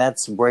 dude. And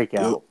that's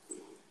breakout.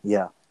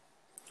 Yeah.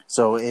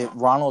 So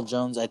Ronald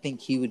Jones, I think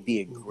he would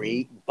be a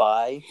great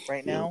buy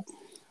right now.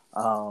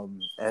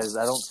 As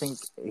I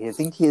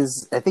think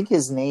his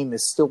name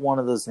is still one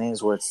of those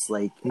names where it's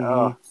like, it's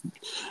Ronald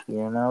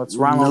Jones.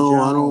 No,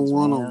 I don't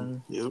want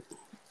him. Yep.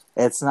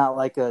 It's not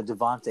like a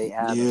Devontae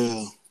Adams.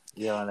 Yeah.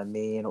 You know what I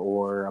mean?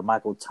 Or a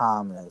Michael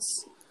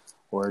Thomas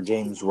or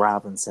James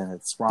Robinson.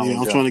 It's Ronald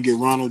Jones. Trying to get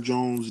Ronald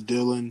Jones,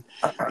 Dylan,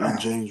 and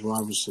James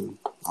Robinson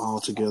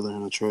all together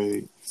in a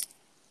trade.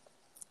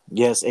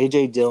 Yes,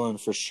 A.J. Dillon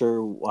for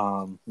sure,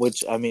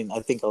 which, I mean,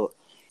 I think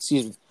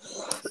excuse me.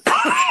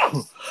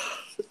 I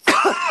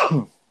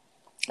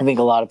think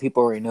a lot of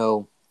people already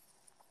know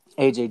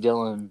A.J.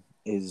 Dillon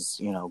is,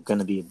 going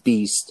to be a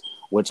beast,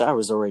 which I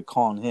was already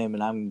calling him,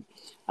 and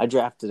I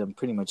drafted him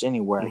pretty much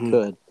anywhere I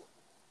could.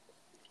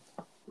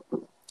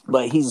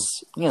 But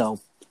he's,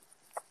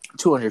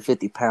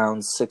 250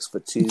 pounds,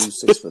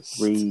 6'2",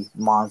 6'3",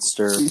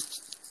 monster.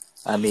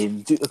 I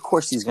mean, of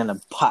course he's going to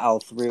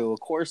pile through. Of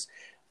course,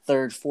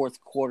 3rd,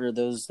 4th quarter,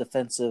 those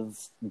defensive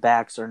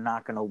backs are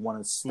not going to want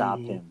to stop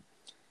him.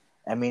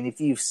 I mean, if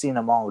you've seen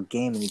him all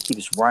game and he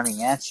keeps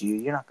running at you,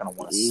 you're not going to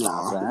want to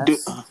stop that.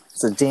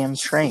 It's a damn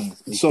train.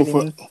 So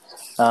what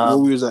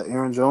was that,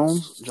 Aaron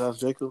Jones, Josh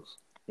Jacobs?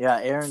 Yeah,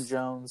 Aaron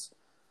Jones.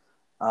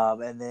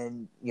 And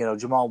then,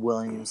 Jamal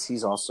Williams,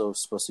 he's also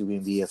supposed to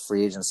be a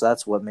free agent. So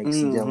that's what makes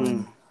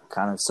Dylan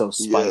kind of so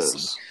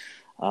spicy.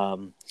 Yes.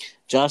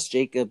 Josh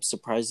Jacobs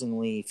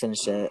surprisingly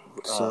finished at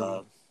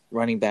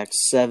running back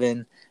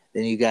 7.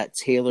 Then you got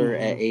Taylor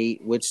at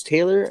 8, which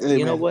Taylor,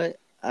 know what?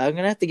 I'm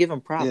going to have to give him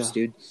props,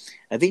 dude.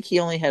 I think he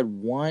only had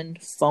 1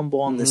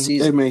 fumble on the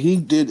season. Hey, man, he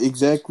did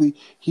exactly.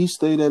 He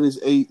stayed at his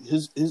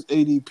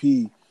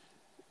ADP,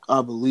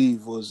 I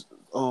believe, was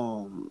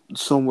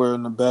somewhere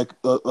in the back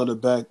of the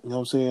back. You know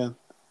what I'm saying?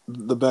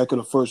 The back of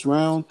the 1st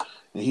round,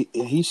 and he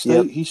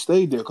stayed. He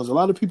stayed there because a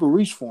lot of people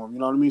reached for him. You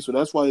know what I mean? So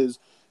that's why his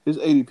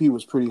ADP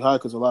was pretty high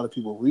because a lot of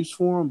people reached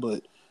for him.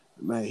 But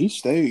man, he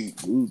stayed,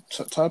 dude,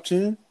 top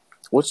 10.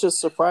 Which is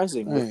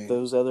surprising with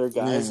those other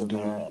guys in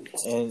there.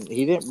 And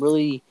he didn't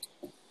really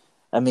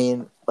 – I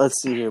mean,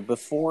 let's see here.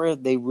 Before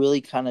they really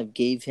kind of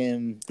gave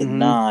him the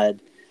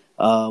nod,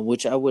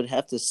 which I would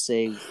have to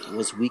say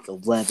was week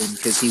 11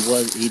 because he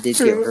did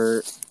get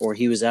hurt, or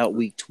he was out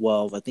week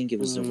 12. I think it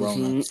was the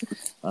Rona. He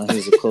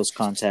was a close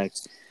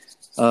contact.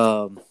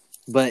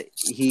 But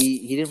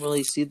he didn't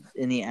really see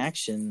any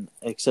action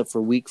except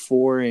for week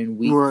 4 and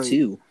week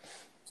 2.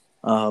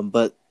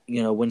 But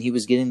when he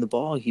was getting the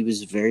ball, he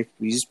was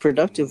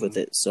productive with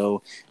it.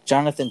 So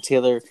Jonathan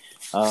Taylor,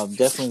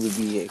 definitely would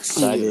be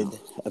excited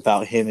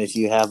about him if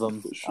you have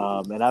him.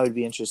 Sure. And I would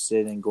be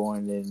interested in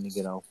going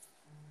and,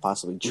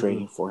 possibly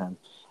trading for him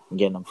and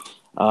getting him.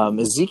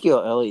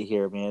 Ezekiel Elliott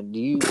here, man.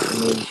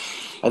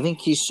 I think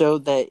he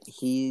showed that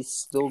he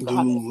still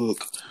got it.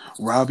 Look,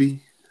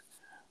 Robbie,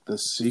 the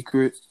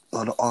secret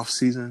of the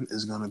offseason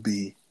is going to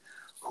be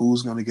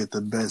who's going to get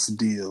the best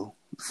deal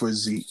for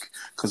Zeke.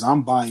 Because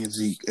I'm buying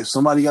Zeke. If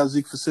somebody got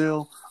Zeke for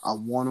sale, I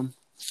want him.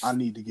 I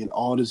need to get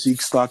all the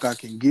Zeke stock I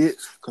can get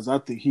because I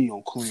think he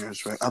on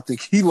clearance, right? I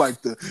think he like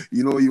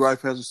you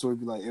write past the story,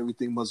 be like,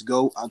 everything must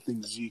go. I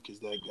think Zeke is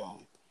that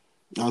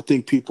guy. I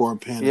think people are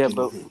panicking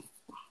on him.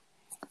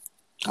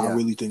 Yeah. I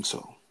really think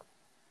so.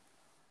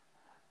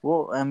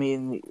 Well, I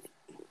mean,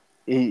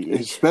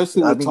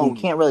 especially with Tony. You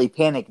can't really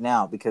panic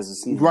now because the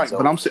season's right.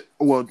 over. But I'm saying,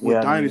 with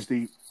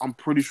Dynasty, I'm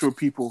pretty sure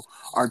people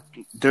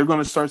they're going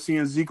to start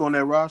seeing Zeke on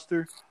that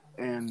roster,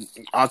 and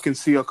I can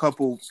see a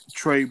couple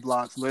trade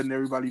blocks letting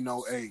everybody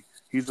know, hey,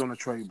 he's on a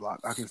trade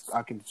block. I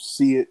can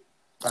see it.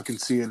 I can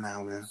see it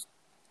now, man.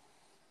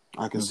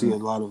 I can see a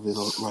lot of it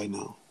right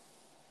now.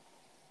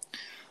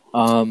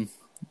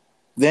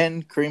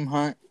 Then Kareem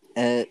Hunt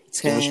at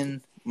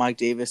 10, Mike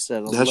Davis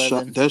at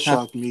 11. That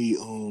shocked me.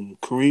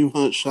 Kareem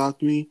Hunt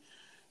shocked me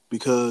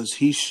because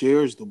he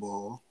shares the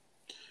ball.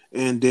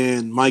 And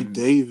then Mike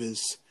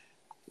Davis,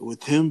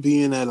 with him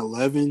being at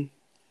 11,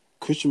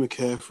 Christian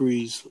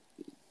McCaffrey's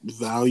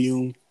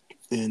volume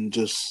and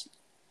just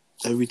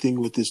everything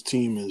with this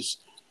team is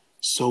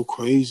so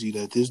crazy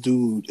that this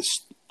dude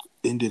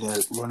ended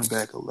at running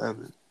back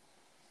 11.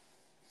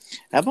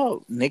 How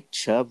about Nick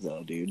Chubb,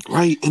 though, dude?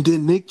 Right, and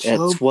then Nick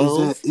Chubb at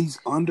 12, he's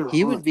under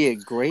He Hunt. would be a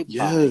great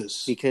buy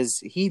because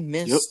he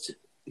missed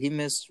he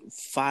missed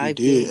 5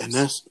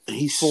 games. And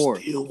he still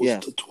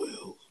was the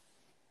 12.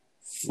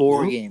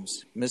 4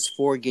 games. Missed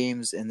 4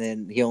 games, and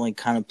then he only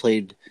kind of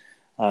played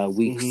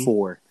week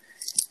 4.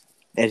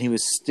 And he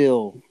was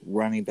still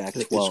running back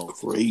 12. It's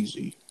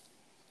crazy.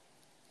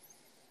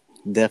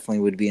 Definitely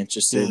would be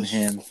interested in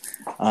him.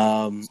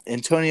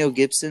 Antonio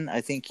Gibson,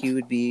 I think he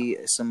would be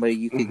somebody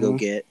you could go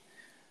get.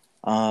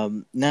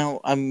 Now,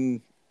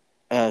 I'm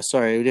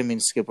sorry, I didn't mean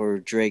to skip over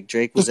Drake.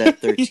 Drake was at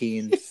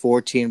 13.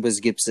 14 was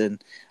Gibson.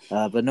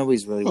 But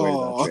nobody's really worried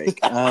about Drake.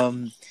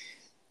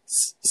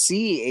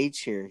 CEH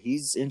here,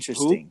 he's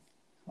interesting.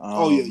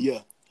 Yeah.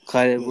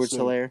 Clyde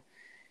Edwards-Helaire.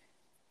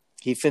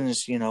 He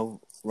finished,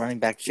 running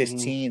back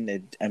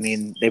 15. I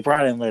mean, they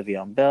brought in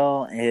Le'Veon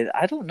Bell, and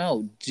I don't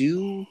know.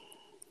 Do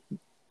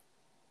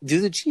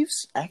the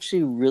Chiefs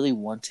actually really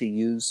want to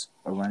use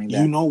a running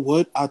back? You know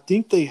what? I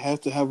think they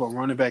have to have a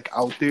running back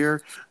out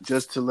there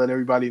just to let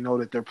everybody know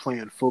that they're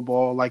playing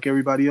football like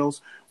everybody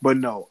else. But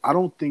no, I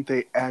don't think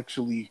they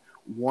actually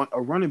want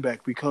a running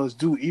back because,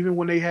 dude, even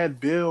when they had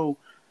Bill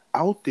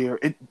out there,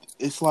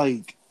 it's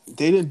like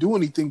they didn't do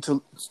anything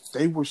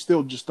they were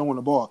still just throwing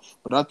the ball.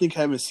 But I think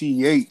having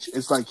CEH,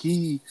 it's like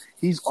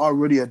he's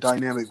already a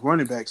dynamic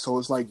running back. So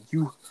it's like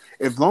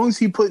as long as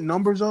he put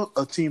numbers up,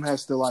 a team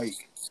has to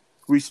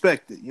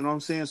respect it. You know what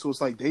I'm saying? So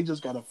it's like they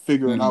just got to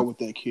figure it out with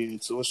that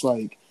kid. So it's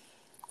like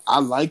I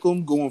like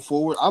him going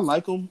forward. I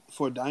like him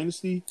for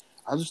Dynasty.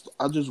 I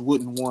just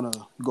wouldn't want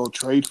to go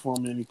trade for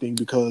him or anything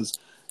because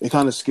it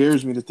kind of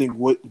scares me to think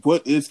what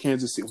is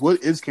Kansas City?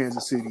 What is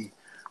Kansas City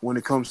when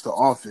it comes to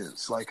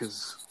offense?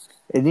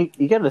 And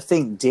you got to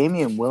think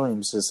Damian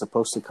Williams is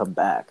supposed to come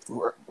back.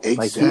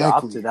 Exactly. He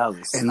opted out of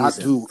the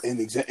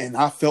season. And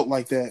I felt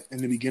like that in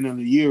the beginning of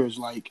the year. Is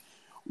like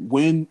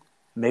when.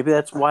 Maybe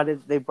that's why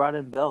they brought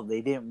in Bell.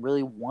 They didn't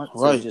really want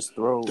to just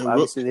throw.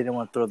 Obviously, they didn't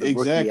want to throw the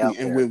rookie out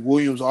there. And with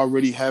Williams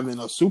already having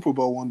a Super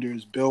Bowl under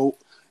his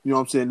belt, you know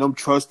what I'm saying? Them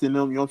trusting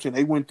them, you know what I'm saying?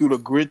 They went through the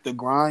grit, the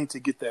grind to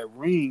get that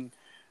ring.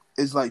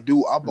 It's like,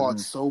 dude, I bought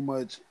so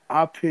much.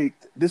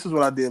 This is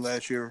what I did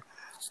last year.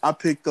 I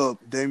picked up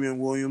Damian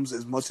Williams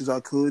as much as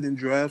I could in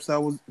drafts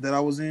that I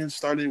was in,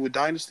 starting with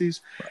dynasties,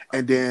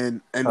 and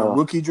then in the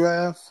rookie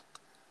draft,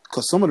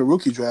 because some of the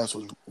rookie drafts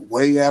was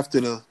way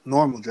after the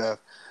normal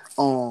draft.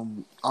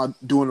 During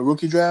the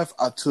rookie draft,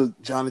 I took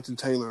Jonathan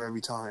Taylor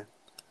every time.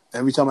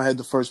 Every time I had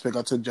the first pick,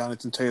 I took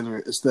Jonathan Taylor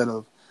instead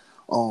of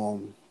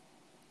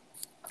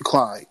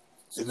Clyde,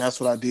 and that's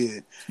what I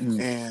did.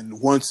 And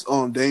once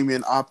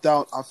Damian opted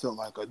out, I felt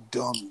like a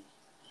dummy.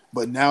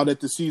 But now that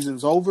the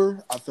season's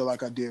over, I feel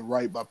like I did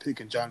right by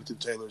picking Jonathan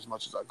Taylor as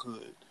much as I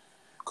could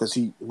because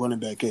he running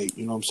back 8.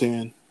 You know what I'm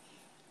saying?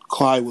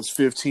 Clyde was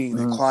 15,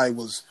 and Clyde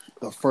was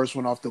the first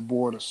one off the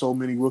board of so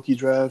many rookie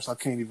drafts. I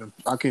can't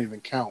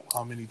even count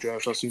how many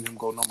drafts I've seen him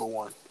go number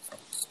 1.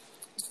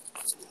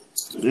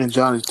 And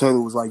Jonathan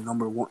Taylor was like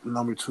number 1,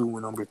 number 2,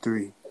 and number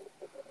 3.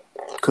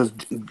 Because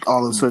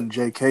all of a sudden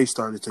J.K.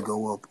 started to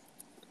go up.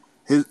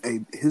 His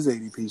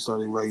ADP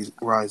started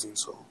rising.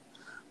 So,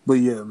 but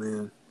yeah,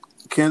 man.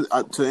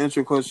 To answer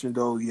your question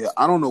though, yeah,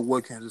 I don't know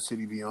what Kansas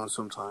City be on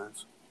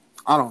sometimes.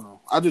 I don't know.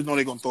 I just know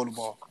they're gonna throw the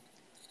ball.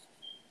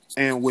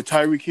 And with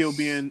Tyreek Hill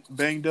being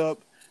banged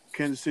up,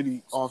 Kansas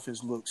City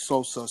offense looks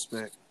so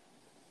suspect.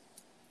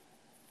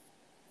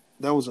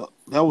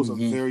 a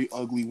very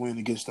ugly win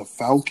against the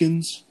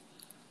Falcons.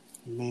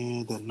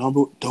 Man,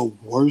 the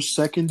worst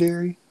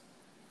secondary.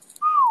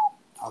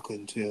 I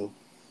couldn't tell.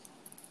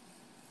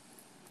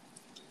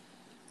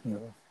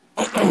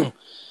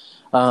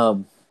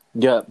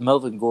 Yeah,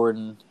 Melvin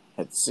Gordon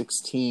at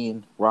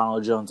 16,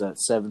 Ronald Jones at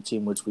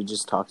 17, which we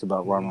just talked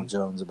about. Ronald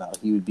Jones about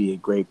he would be a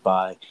great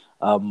buy.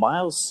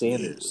 Miles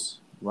Sanders,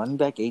 running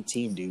back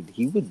 18, dude,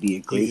 he would be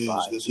a great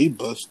buy because he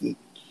busted.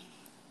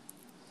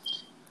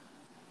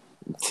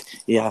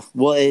 Yeah,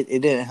 well, it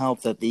didn't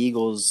help that the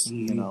Eagles,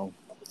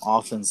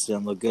 offense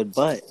didn't look good,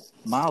 but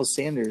Miles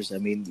Sanders, I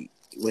mean,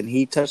 when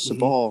he touched the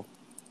ball,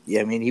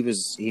 I mean,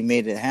 he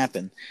made it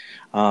happen.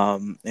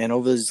 And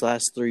over these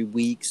last 3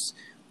 weeks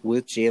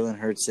with Jalen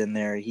Hurts in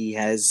there, he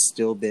has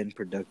still been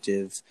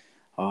productive.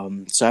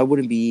 So I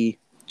wouldn't be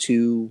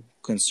too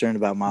concerned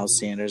about Miles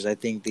Sanders. I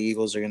think the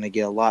Eagles are going to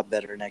get a lot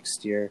better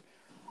next year.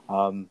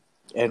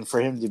 And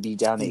for him to be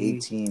down to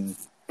 18,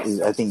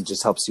 I think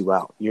just helps you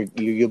out. You'll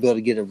be able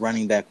to get a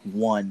running back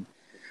 1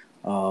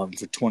 for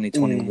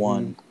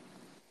 2021,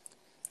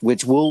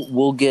 which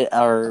we'll get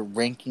our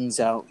rankings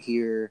out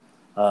here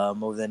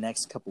over the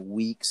next couple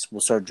weeks.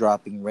 We'll start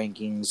dropping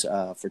rankings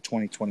for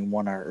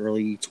 2021, our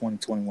early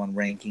 2021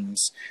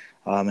 rankings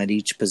at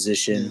each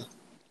position.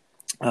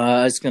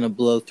 I'm just going to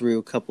blow through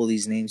a couple of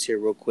these names here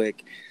real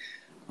quick.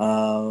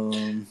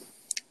 Man,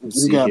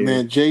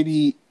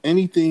 JD,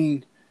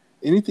 anything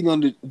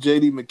under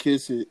JD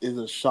McKissick is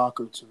a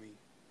shocker to me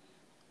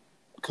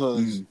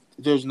because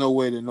there's no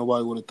way that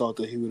nobody would have thought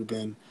that he would have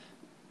been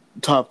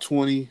top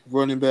 20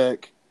 running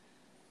back,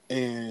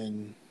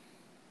 and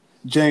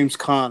James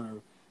Conner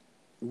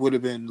would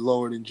have been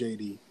lower than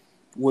JD.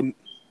 Wouldn't?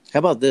 How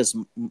about this?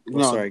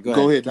 Sorry,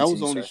 go ahead. That was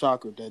the only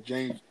shocker, that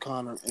James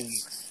Conner and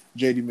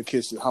JD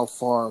McKissick, how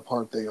far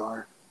apart they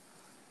are.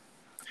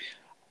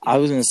 I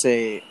was going to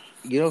say,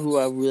 you know who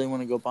I really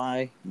want to go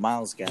buy?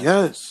 Myles Gaskin.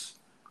 Yes.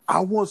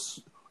 I want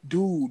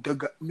Myles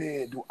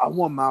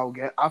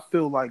Gaskin. I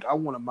feel like I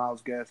want a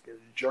Myles Gaskin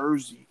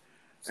jersey,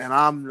 and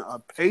I'm a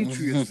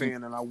Patriots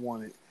fan, and I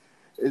want it.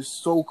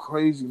 It's so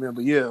crazy, man.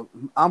 But yeah,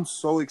 I'm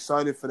so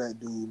excited for that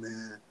dude,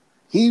 man.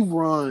 He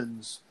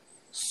runs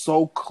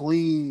so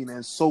clean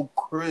and so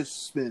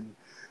crisp, and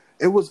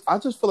I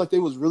just feel like they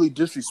was really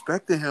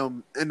disrespecting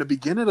him in the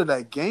beginning of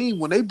that game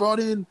when they brought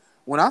in.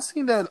 When I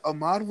seen that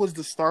Ahmad was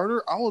the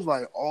starter, I was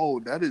like, "Oh,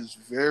 that is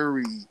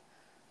very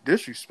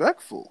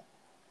disrespectful."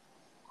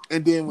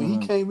 And then when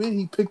he came in,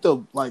 he picked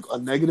up like a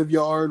negative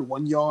yard,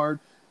 1 yard.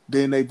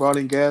 Then they brought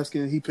in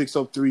Gaskin. He picks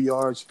up 3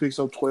 yards. He picks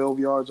up 12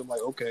 yards. I'm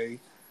like, okay,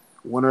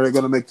 when are they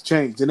going to make the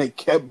change? Then they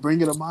kept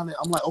bringing him on.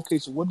 I'm like, okay,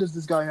 so what does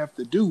this guy have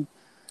to do?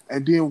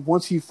 And then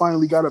once he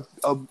finally got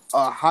a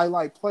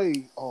highlight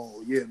play,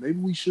 oh yeah, maybe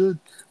we should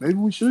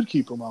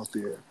keep him out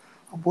there.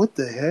 What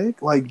the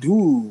heck? Like,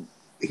 dude,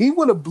 he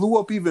would have blew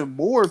up even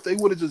more if they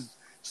would have just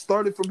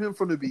started from him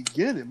from the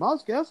beginning.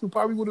 Myles Gaskin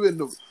probably would have been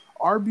the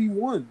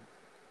RB1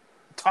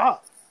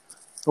 top.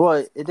 Well,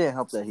 it didn't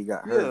help that he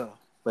got hurt. Yeah.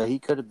 But he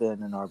could have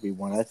been an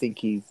RB1. I think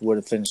he would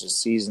have finished the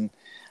season.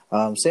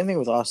 Same thing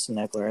with Austin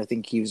Eckler. I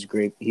think he was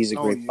great. He's a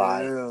great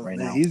buy right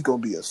now. He's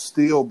going to be a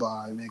steal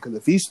buy, man. Because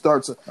if he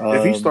starts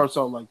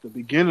out like the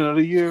beginning of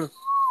the year,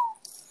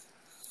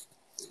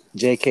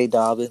 J.K.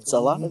 Dobbins. A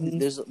lot of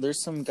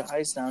there's some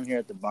guys down here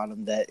at the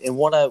bottom that. And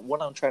what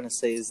I'm trying to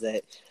say is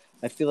that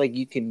I feel like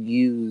you can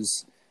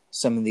use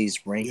some of these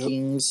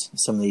rankings,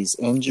 some of these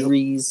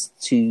injuries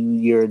to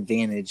your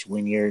advantage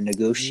when you're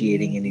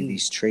negotiating any of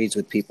these trades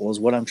with people. Is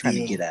what I'm trying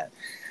to get at.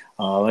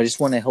 I just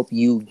want to help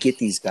you get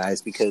these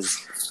guys because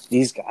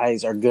these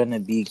guys are going to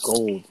be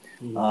gold.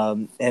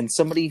 And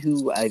somebody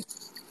who's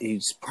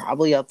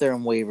probably out there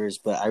on waivers,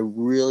 but I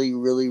really,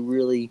 really,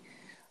 really,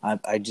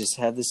 I just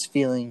have this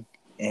feeling.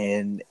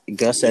 And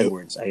Gus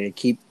Edwards, I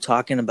keep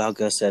talking about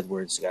Gus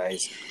Edwards,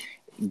 guys.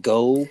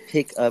 Go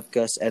pick up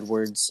Gus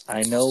Edwards.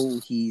 I know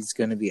he's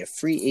going to be a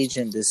free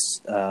agent this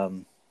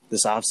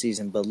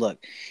offseason, but look,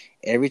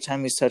 every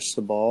time he's touched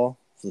the ball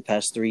for the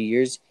past 3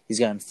 years, he's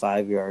gotten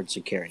 5 yards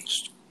of carry.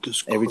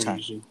 Every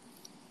time.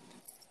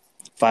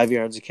 5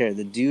 yards of carry.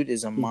 The dude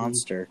is a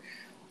monster.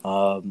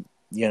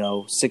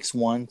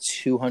 6'1",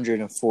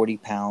 240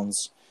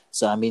 pounds.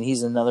 So, I mean,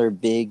 he's another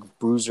big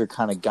bruiser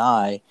kind of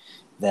guy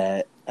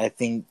that I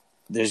think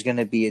there's going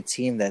to be a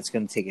team that's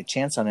going to take a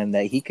chance on him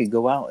that he could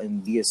go out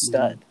and be a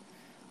stud.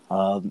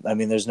 I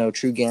mean, there's no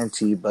true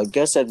guarantee, but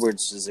Gus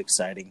Edwards is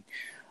exciting.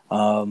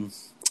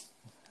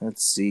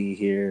 Let's see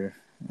here.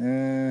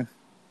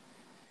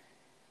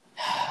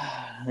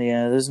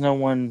 Yeah, there's no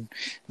one.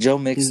 Joe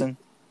Mixon.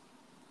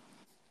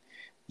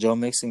 Joe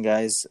Mixon,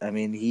 guys. I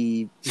mean,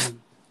 he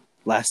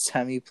last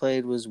time he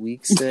played was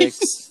week 6.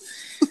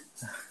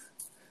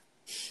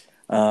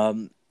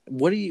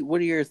 What are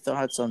your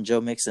thoughts on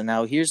Joe Mixon?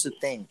 Now, here's the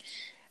thing.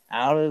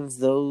 Out of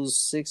those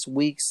 6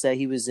 weeks that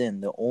he was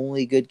in, the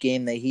only good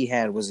game that he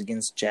had was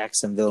against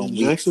Jacksonville in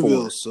week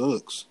 4.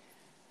 Sucks.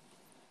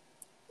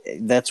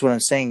 That's what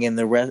I'm saying.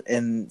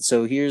 And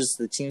so here's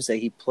the teams that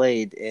he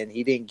played, and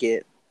he didn't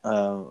get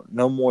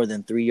no more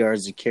than 3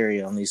 yards of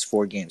carry on these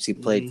 4 games. He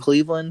played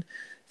Cleveland,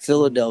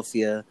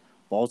 Philadelphia,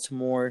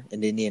 Baltimore,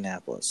 and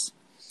Indianapolis.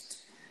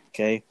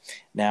 Okay,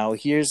 now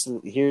here's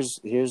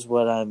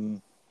what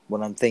I'm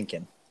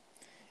thinking.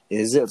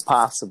 Is it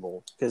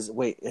possible? Because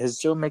wait, has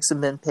Joe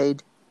Mixon been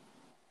paid,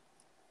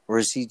 or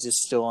is he just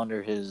still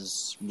under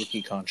his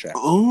rookie contract?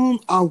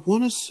 I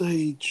want to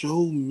say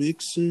Joe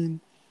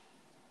Mixon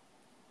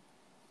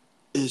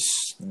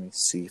is. Let me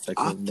see if I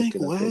can. I think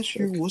last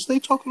year was they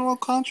talking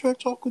about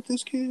contract talk with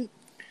this kid?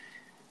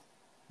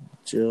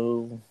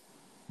 Joe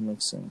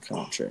Mixon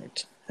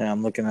contract. Hey,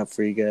 I'm looking up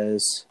for you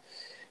guys.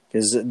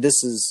 Because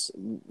this is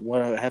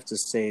what I have to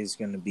say is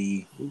going to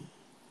be.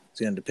 It's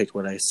going to depict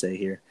what I say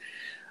here.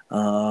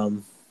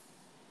 Let's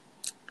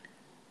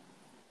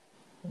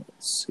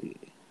see.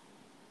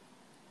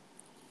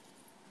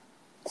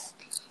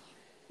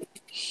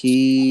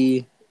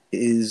 He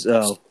is.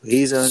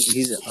 He's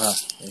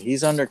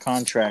under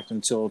contract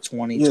until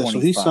 2025. Yeah, so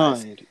he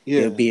signed.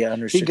 Yeah, he'll be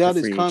unrestricted. He got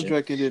his free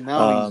contract, agent. and then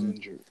now he's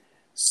injured.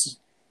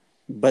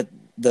 But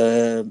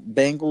the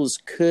Bengals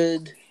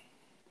could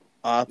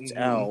opt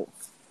out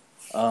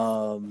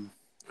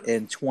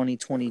in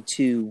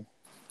 2022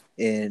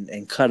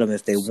 and cut him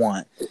if they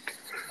want.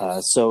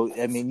 So,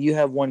 I mean, you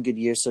have one good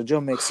year. So,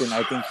 Joe Mixon,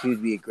 I think he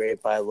would be a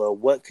great buy low.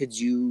 What could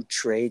you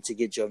trade to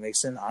get Joe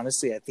Mixon?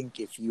 Honestly, I think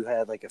if you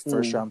had like a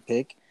first-round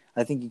pick,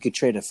 I think you could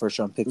trade a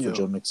first-round pick for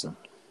Joe Mixon.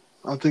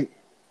 I think,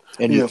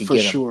 and you could for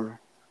get him. sure.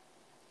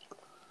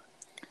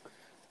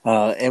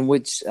 And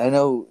which I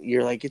know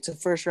you're like, it's a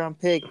first-round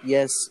pick,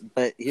 yes,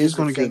 but he's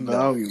going to get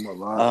value, a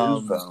lot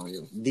of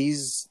value.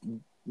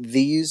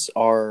 These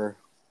are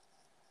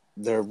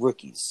they're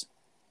rookies.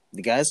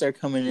 The guys that are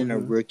coming in are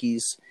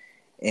rookies,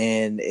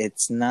 and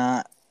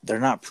they're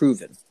not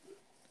proven.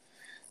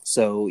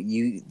 So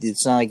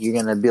it's not like you're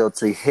going to be able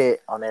to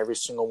hit on every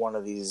single one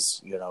of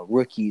these,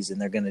 rookies,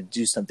 and they're going to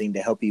do something to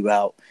help you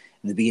out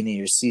in the beginning of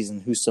your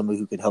season. Who's somebody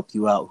who could help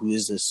you out? Who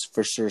is this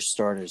for sure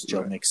starter? Is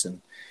Joe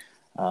Mixon.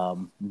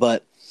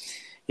 But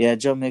yeah,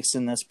 Joe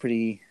Mixon, that's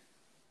pretty.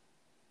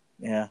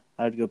 Yeah,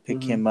 I'd go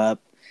pick him up.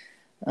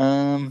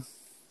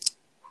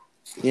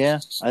 Yeah,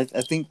 I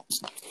think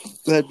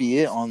that'd be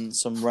it on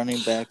some running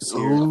backs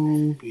here.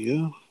 Oh,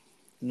 yeah.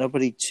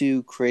 Nobody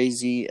too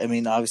crazy. I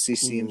mean, obviously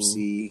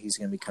CMC, he's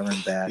going to be coming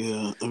back.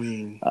 Yeah, I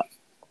mean.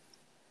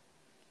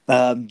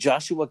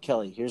 Joshua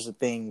Kelly, here's the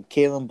thing.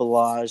 Kalen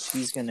Ballage,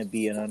 he's going to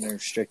be an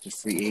unrestricted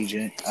free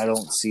agent. I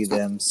don't see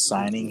them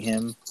signing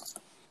him.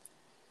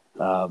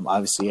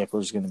 Obviously,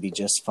 Eckler's going to be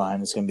just fine.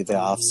 It's going to be the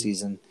off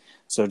season.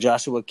 So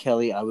Joshua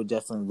Kelly, I would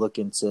definitely look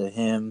into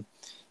him.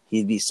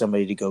 He'd be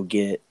somebody to go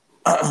get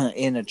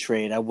in a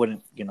trade. I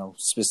wouldn't,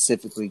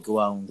 specifically go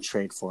out and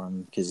trade for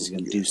him because he's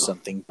going to do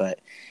something. But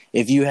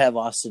if you have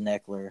Austin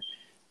Eckler,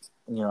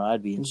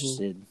 I'd be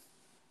interested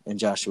in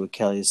Joshua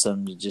Kelly as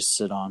something to just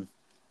sit on.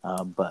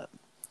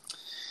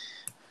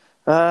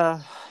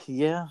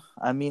 Yeah.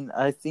 I mean,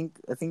 I think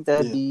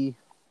that'd be.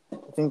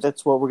 I think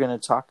that's what we're going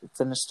to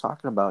finish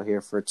talking about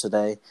here for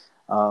today.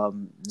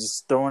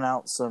 Just throwing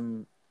out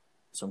some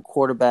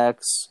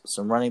quarterbacks,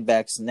 some running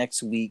backs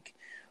next week.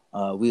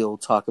 We'll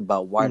talk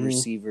about wide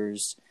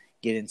receivers,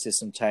 get into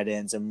some tight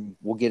ends, and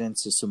we'll get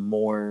into some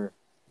more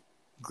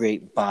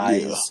great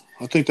buys. Yeah,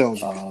 I think that was.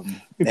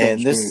 Great. I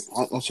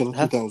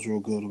think that was real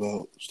good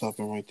about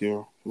stopping right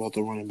there about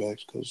the running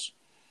backs because,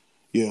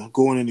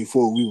 going any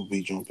forward, we will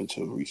be jumping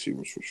to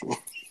receivers for sure.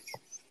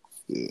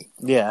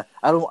 Yeah.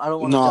 I don't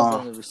want to jump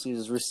on the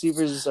receivers.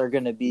 Receivers are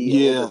going to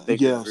be a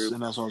bigger group.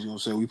 And that's what I was going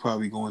to say. We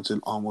probably going to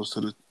almost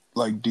to the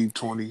deep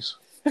 20s.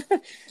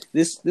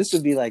 This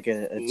would be like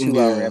a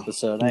 2-hour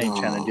episode. I ain't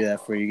trying to do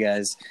that for you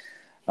guys.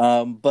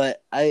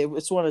 But I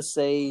just want to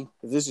say,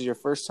 if this is your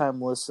first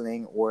time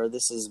listening, or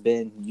you've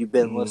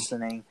been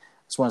listening,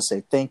 I just want to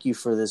say thank you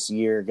for this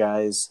year,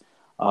 guys.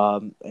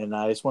 And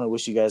I just want to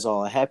wish you guys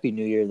all a happy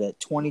new year. That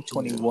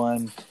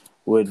 2021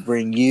 would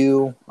bring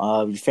you,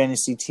 your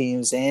fantasy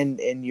teams, and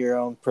in your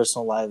own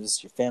personal lives,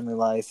 your family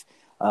life,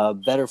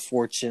 better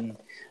fortune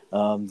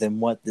than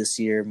what this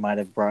year might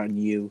have brought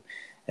you,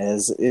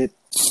 as it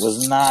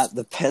was not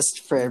the best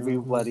for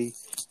everybody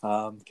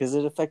because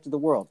it affected the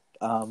world.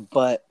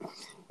 But,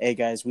 hey,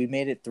 guys, we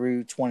made it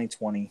through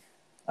 2020.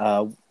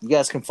 You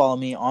guys can follow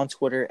me on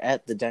Twitter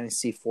at the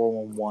Dynasty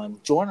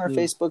 411. Join our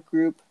Facebook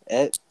group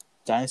at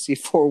Dynasty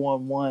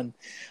 411.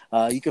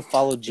 You can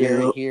follow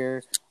Jerry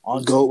here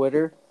on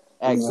Twitter.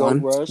 At Go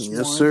Rush.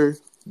 Yes, sir.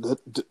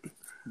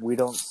 We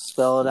don't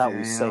spell it out.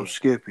 We say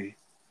Skippy.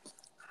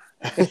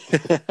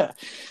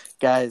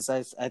 Guys,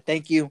 I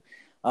thank you.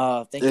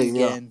 Thank you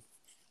again.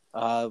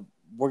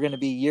 We're going to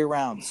be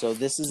year-round, so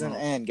this is an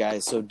end,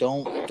 guys. So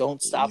don't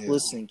stop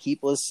listening.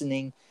 Keep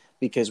listening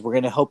because we're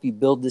going to help you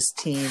build this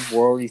team.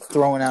 We're already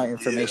throwing out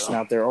information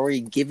out there,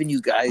 already giving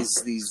you guys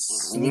these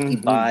sneaky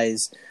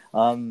buys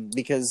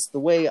because the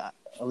way –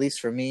 at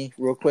least for me,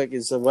 real quick,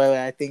 is the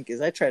way I think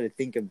is I try to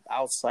think of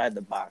outside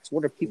the box.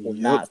 What are people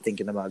not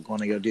thinking about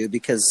going to go do?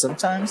 Because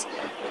sometimes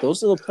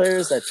those are the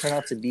players that turn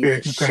out to be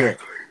the shit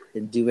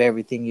and do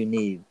everything you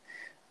need.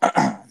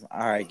 All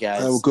right,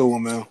 guys. Have a good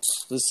one, man.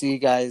 We'll see you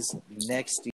guys next year.